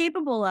you're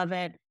capable of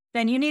it,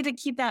 then you need to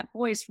keep that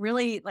voice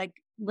really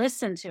like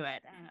listen to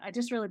it. And I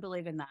just really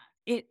believe in that.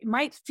 It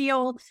might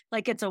feel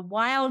like it's a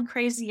wild,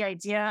 crazy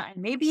idea,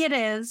 and maybe it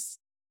is,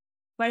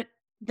 but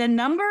the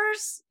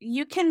numbers,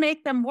 you can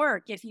make them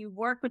work if you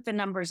work with the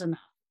numbers enough.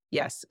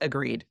 Yes,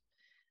 agreed.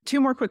 2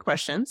 more quick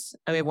questions.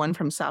 I have one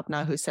from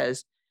Sapna who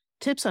says,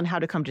 tips on how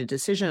to come to a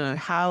decision on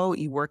how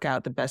you work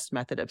out the best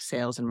method of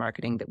sales and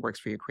marketing that works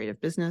for your creative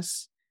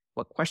business,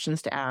 what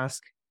questions to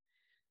ask,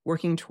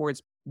 working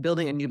towards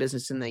building a new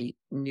business in the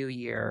new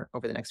year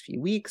over the next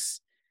few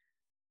weeks,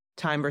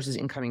 time versus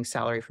incoming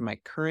salary for my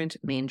current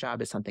main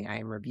job is something I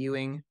am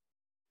reviewing,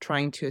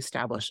 trying to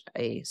establish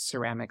a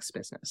ceramics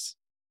business.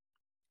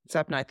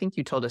 Sapna, I think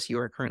you told us you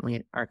are currently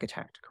an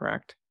architect,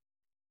 correct?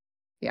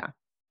 Yeah.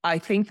 I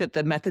think that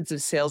the methods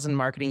of sales and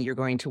marketing you're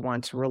going to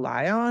want to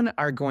rely on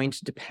are going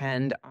to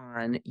depend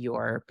on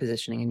your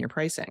positioning and your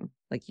pricing.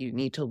 Like you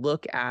need to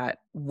look at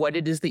what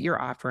it is that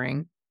you're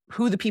offering,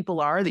 who the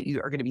people are that you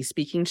are going to be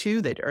speaking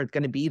to that are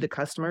going to be the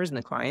customers and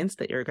the clients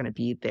that are going to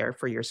be there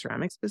for your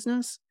ceramics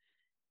business.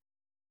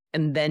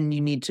 And then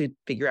you need to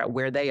figure out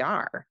where they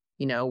are.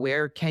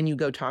 Where can you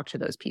go talk to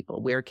those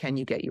people? Where can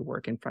you get your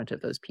work in front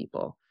of those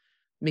people?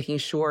 Making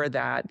sure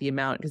that the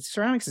amount, because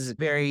ceramics is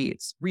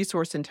it's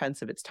resource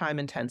intensive, it's time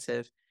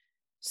intensive.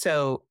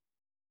 So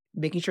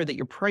making sure that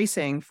your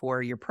pricing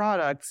for your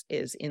products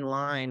is in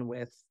line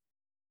with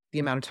the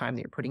amount of time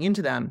that you're putting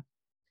into them.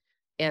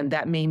 And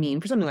that may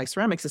mean for something like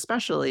ceramics,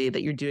 especially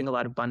that you're doing a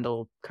lot of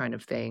bundle kind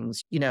of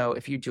things.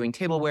 If you're doing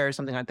tableware or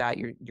something like that,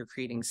 you're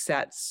creating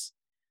sets,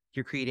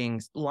 you're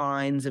creating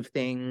lines of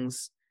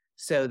things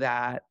so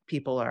that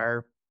people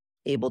are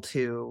able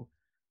to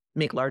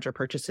make larger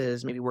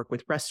purchases, maybe work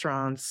with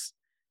restaurants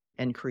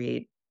and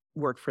create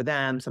work for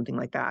them, something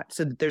like that.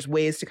 So there's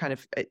ways to kind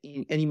of,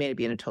 and you may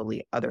be in a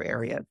totally other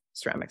area of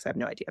ceramics, I have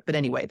no idea. But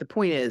anyway, the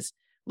point is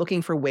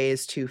looking for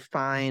ways to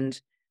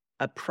find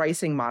a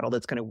pricing model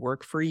that's going to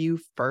work for you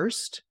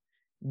first,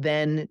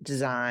 then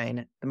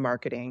design the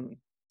marketing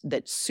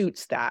that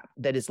suits that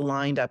is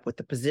lined up with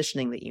the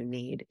positioning that you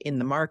need in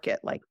the market.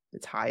 Like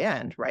it's high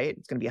end, right?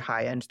 It's going to be a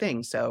high end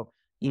thing. So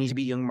you need to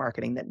be doing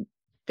marketing that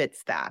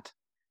fits that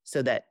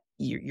so that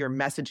your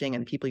messaging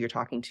and the people you're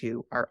talking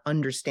to are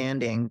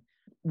understanding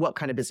what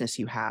kind of business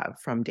you have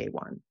from day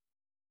one.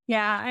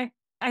 Yeah,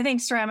 I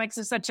think ceramics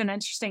is such an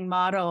interesting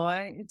model.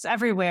 It's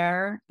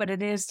everywhere, but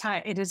it is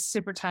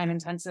super time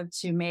intensive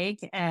to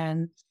make,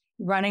 and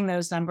running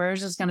those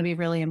numbers is going to be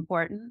really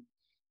important.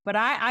 But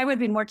I would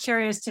be more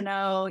curious to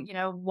know,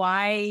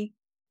 why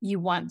you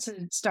want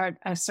to start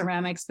a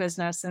ceramics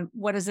business and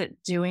what is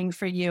it doing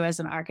for you as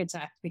an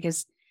architect?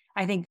 Because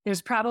I think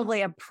there's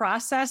probably a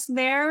process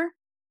there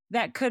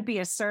that could be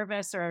a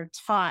service or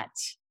taught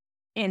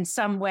in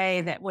some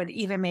way that would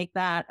even make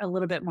that a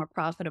little bit more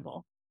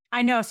profitable.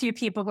 I know a few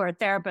people who are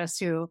therapists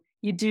who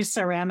you do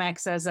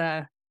ceramics it's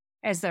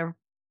their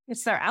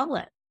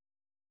outlet.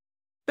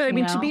 But I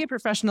mean, to be a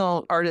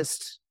professional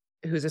artist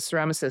who's a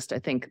ceramicist, I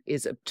think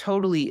is a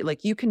totally,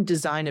 like you can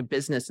design a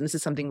business. And this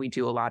is something we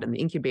do a lot in the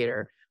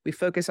incubator. We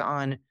focus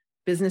on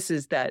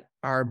businesses that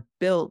are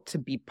built to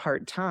be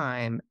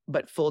part-time,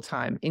 but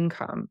full-time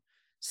income,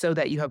 so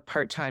that you have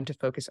part-time to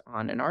focus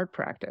on an art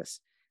practice.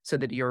 So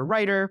that you're a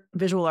writer,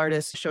 visual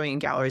artist, showing in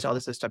galleries, all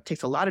this other stuff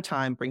takes a lot of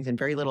time, brings in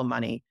very little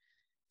money.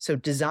 So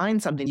design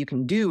something you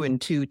can do in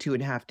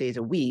 2.5 days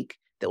a week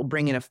that will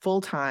bring in a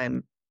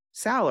full-time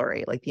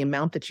salary, like the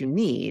amount that you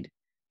need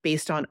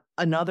based on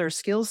another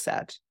skill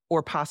set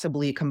or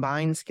possibly a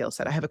combined skill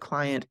set. I have a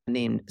client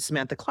named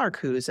Samantha Clark,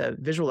 who's a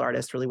visual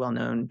artist, really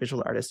well-known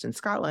visual artist in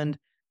Scotland,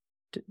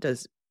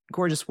 does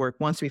gorgeous work,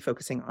 wants to be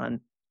focusing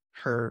on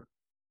her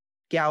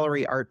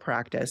gallery art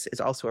practice, is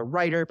also a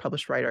writer,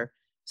 published writer.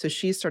 So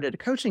she started a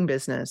coaching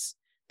business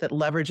that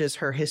leverages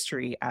her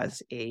history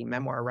as a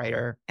memoir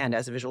writer and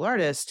as a visual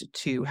artist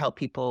to help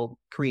people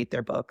create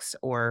their books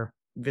or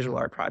visual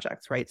art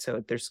projects, right?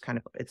 So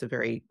it's a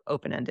very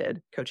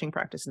open-ended coaching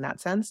practice in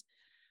that sense,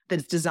 that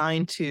it's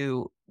designed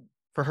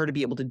for her to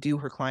be able to do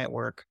her client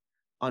work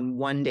on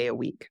one day a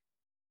week.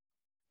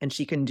 And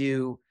she can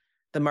do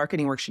the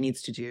marketing work she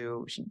needs to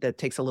do. That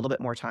takes a little bit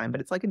more time, but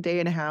it's like a day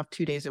and a half,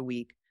 2 days a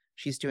week.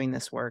 She's doing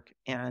this work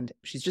and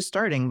she's just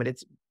starting, but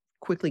it's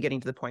quickly getting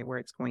to the point where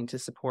it's going to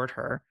support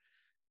her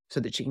so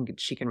that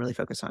she can really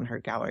focus on her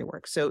gallery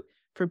work. So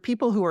for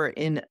people who are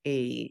in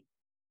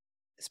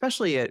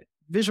especially a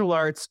visual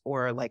arts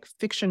or like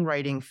fiction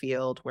writing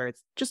field where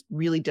it's just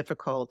really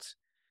difficult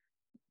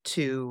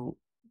to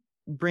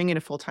bring in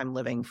a full-time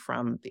living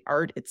from the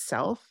art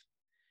itself,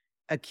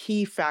 a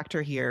key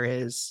factor here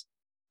is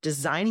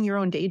designing your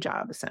own day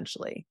job,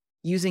 essentially,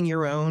 using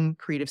your own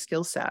creative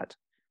skill set,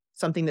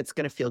 something that's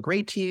going to feel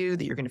great to you,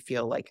 that you're going to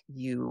feel like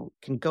you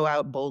can go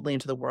out boldly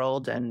into the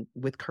world and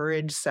with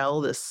courage sell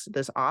this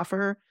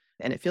offer,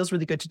 and it feels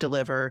really good to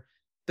deliver.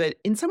 But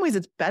in some ways,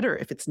 it's better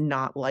if it's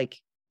not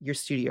like your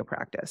studio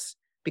practice,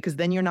 because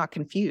then you're not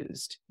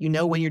confused. You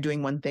know when you're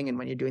doing one thing and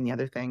when you're doing the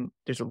other thing.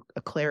 There's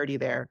a clarity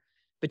there.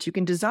 But you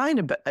can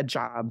design a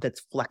job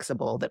that's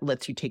flexible, that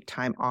lets you take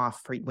time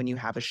off for when you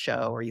have a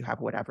show or you have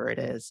whatever it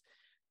is,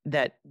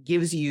 that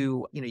gives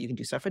you, you can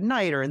do stuff at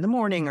night or in the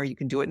morning, or you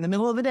can do it in the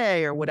middle of the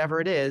day or whatever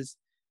it is.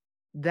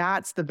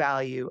 That's the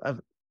value of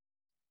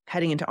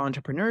heading into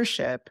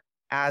entrepreneurship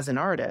as an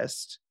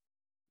artist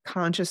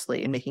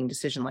consciously and making a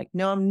decision like,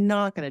 no, I'm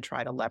not going to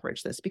try to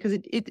leverage this, because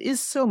it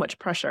is so much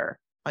pressure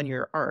on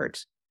your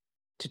art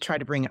to try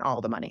to bring in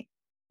all the money.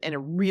 And it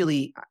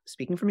really,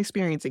 speaking from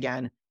experience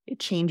again, it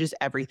changes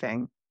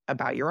everything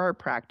about your art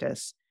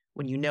practice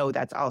when you know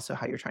that's also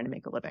how you're trying to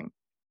make a living.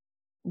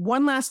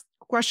 One last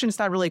question. It's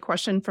not really a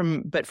question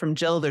but from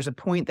Jill, there's a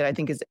point that I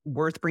think is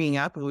worth bringing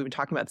up. We've been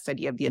talking about this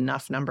idea of the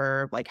enough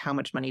number, like how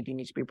much money do you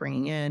need to be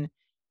bringing in?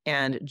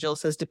 And Jill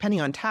says, depending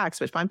on tax,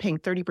 but if I'm paying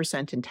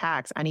 30% in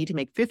tax, I need to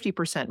make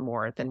 50%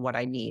 more than what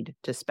I need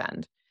to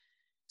spend.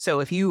 So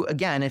if you're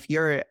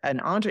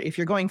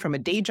going from a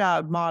day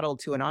job model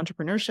to an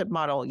entrepreneurship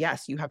model,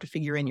 yes, you have to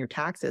figure in your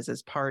taxes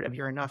as part of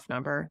your enough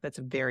number. That's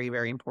very,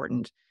 very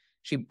important.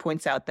 She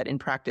points out that in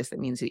practice, that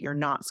means that your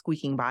not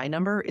squeaking by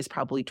number is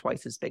probably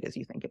twice as big as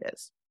you think it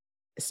is,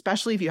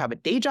 especially if you have a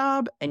day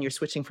job and you're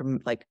switching from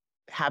like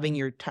having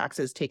your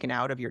taxes taken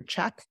out of your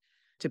check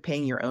to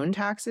paying your own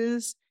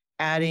taxes.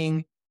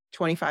 Adding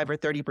 25 or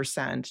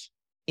 30%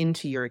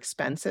 into your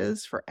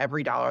expenses for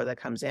every dollar that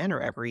comes in,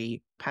 or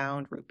every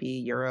pound, rupee,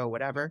 euro,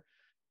 whatever,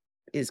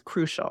 is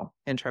crucial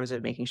in terms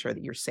of making sure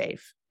that you're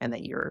safe and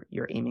that you're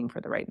aiming for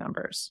the right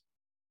numbers.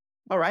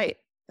 All right.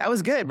 That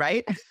was good,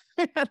 right?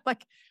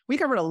 Like, we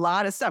covered a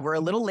lot of stuff. We're a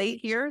little late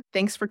here.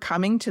 Thanks for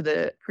coming to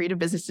the Creative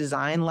Business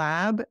Design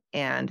Lab.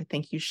 And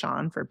thank you,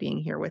 Shawn, for being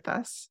here with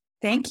us.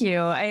 Thank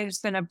you. It's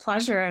been a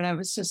pleasure. And it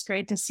was just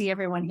great to see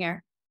everyone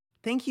here.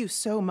 Thank you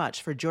so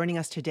much for joining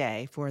us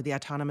today for The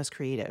Autonomous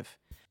Creative.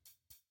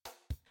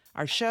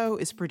 Our show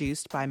is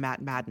produced by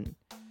Matt Madden.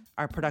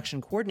 Our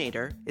production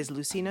coordinator is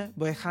Lucina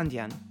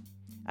Boyhandian.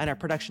 And our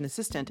production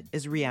assistant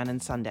is Rhiannon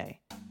Sunday.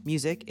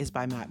 Music is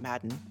by Matt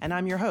Madden, and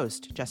I'm your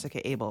host,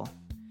 Jessica Abel.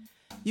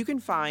 You can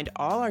find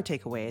all our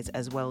takeaways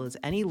as well as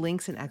any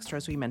links and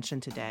extras we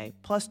mentioned today,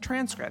 plus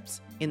transcripts,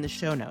 in the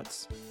show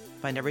notes.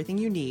 Find everything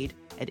you need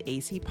at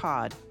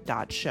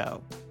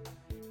acpod.show.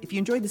 If you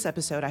enjoyed this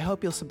episode, I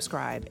hope you'll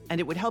subscribe, and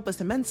it would help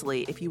us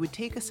immensely if you would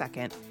take a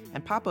second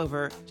and pop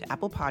over to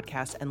Apple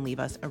Podcasts and leave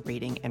us a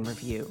rating and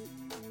review.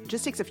 It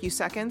just takes a few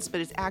seconds, but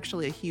it's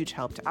actually a huge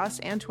help to us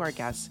and to our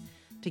guests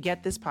to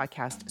get this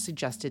podcast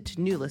suggested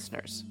to new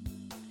listeners.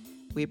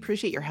 We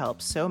appreciate your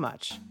help so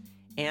much,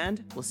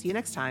 and we'll see you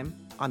next time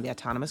on The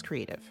Autonomous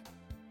Creative.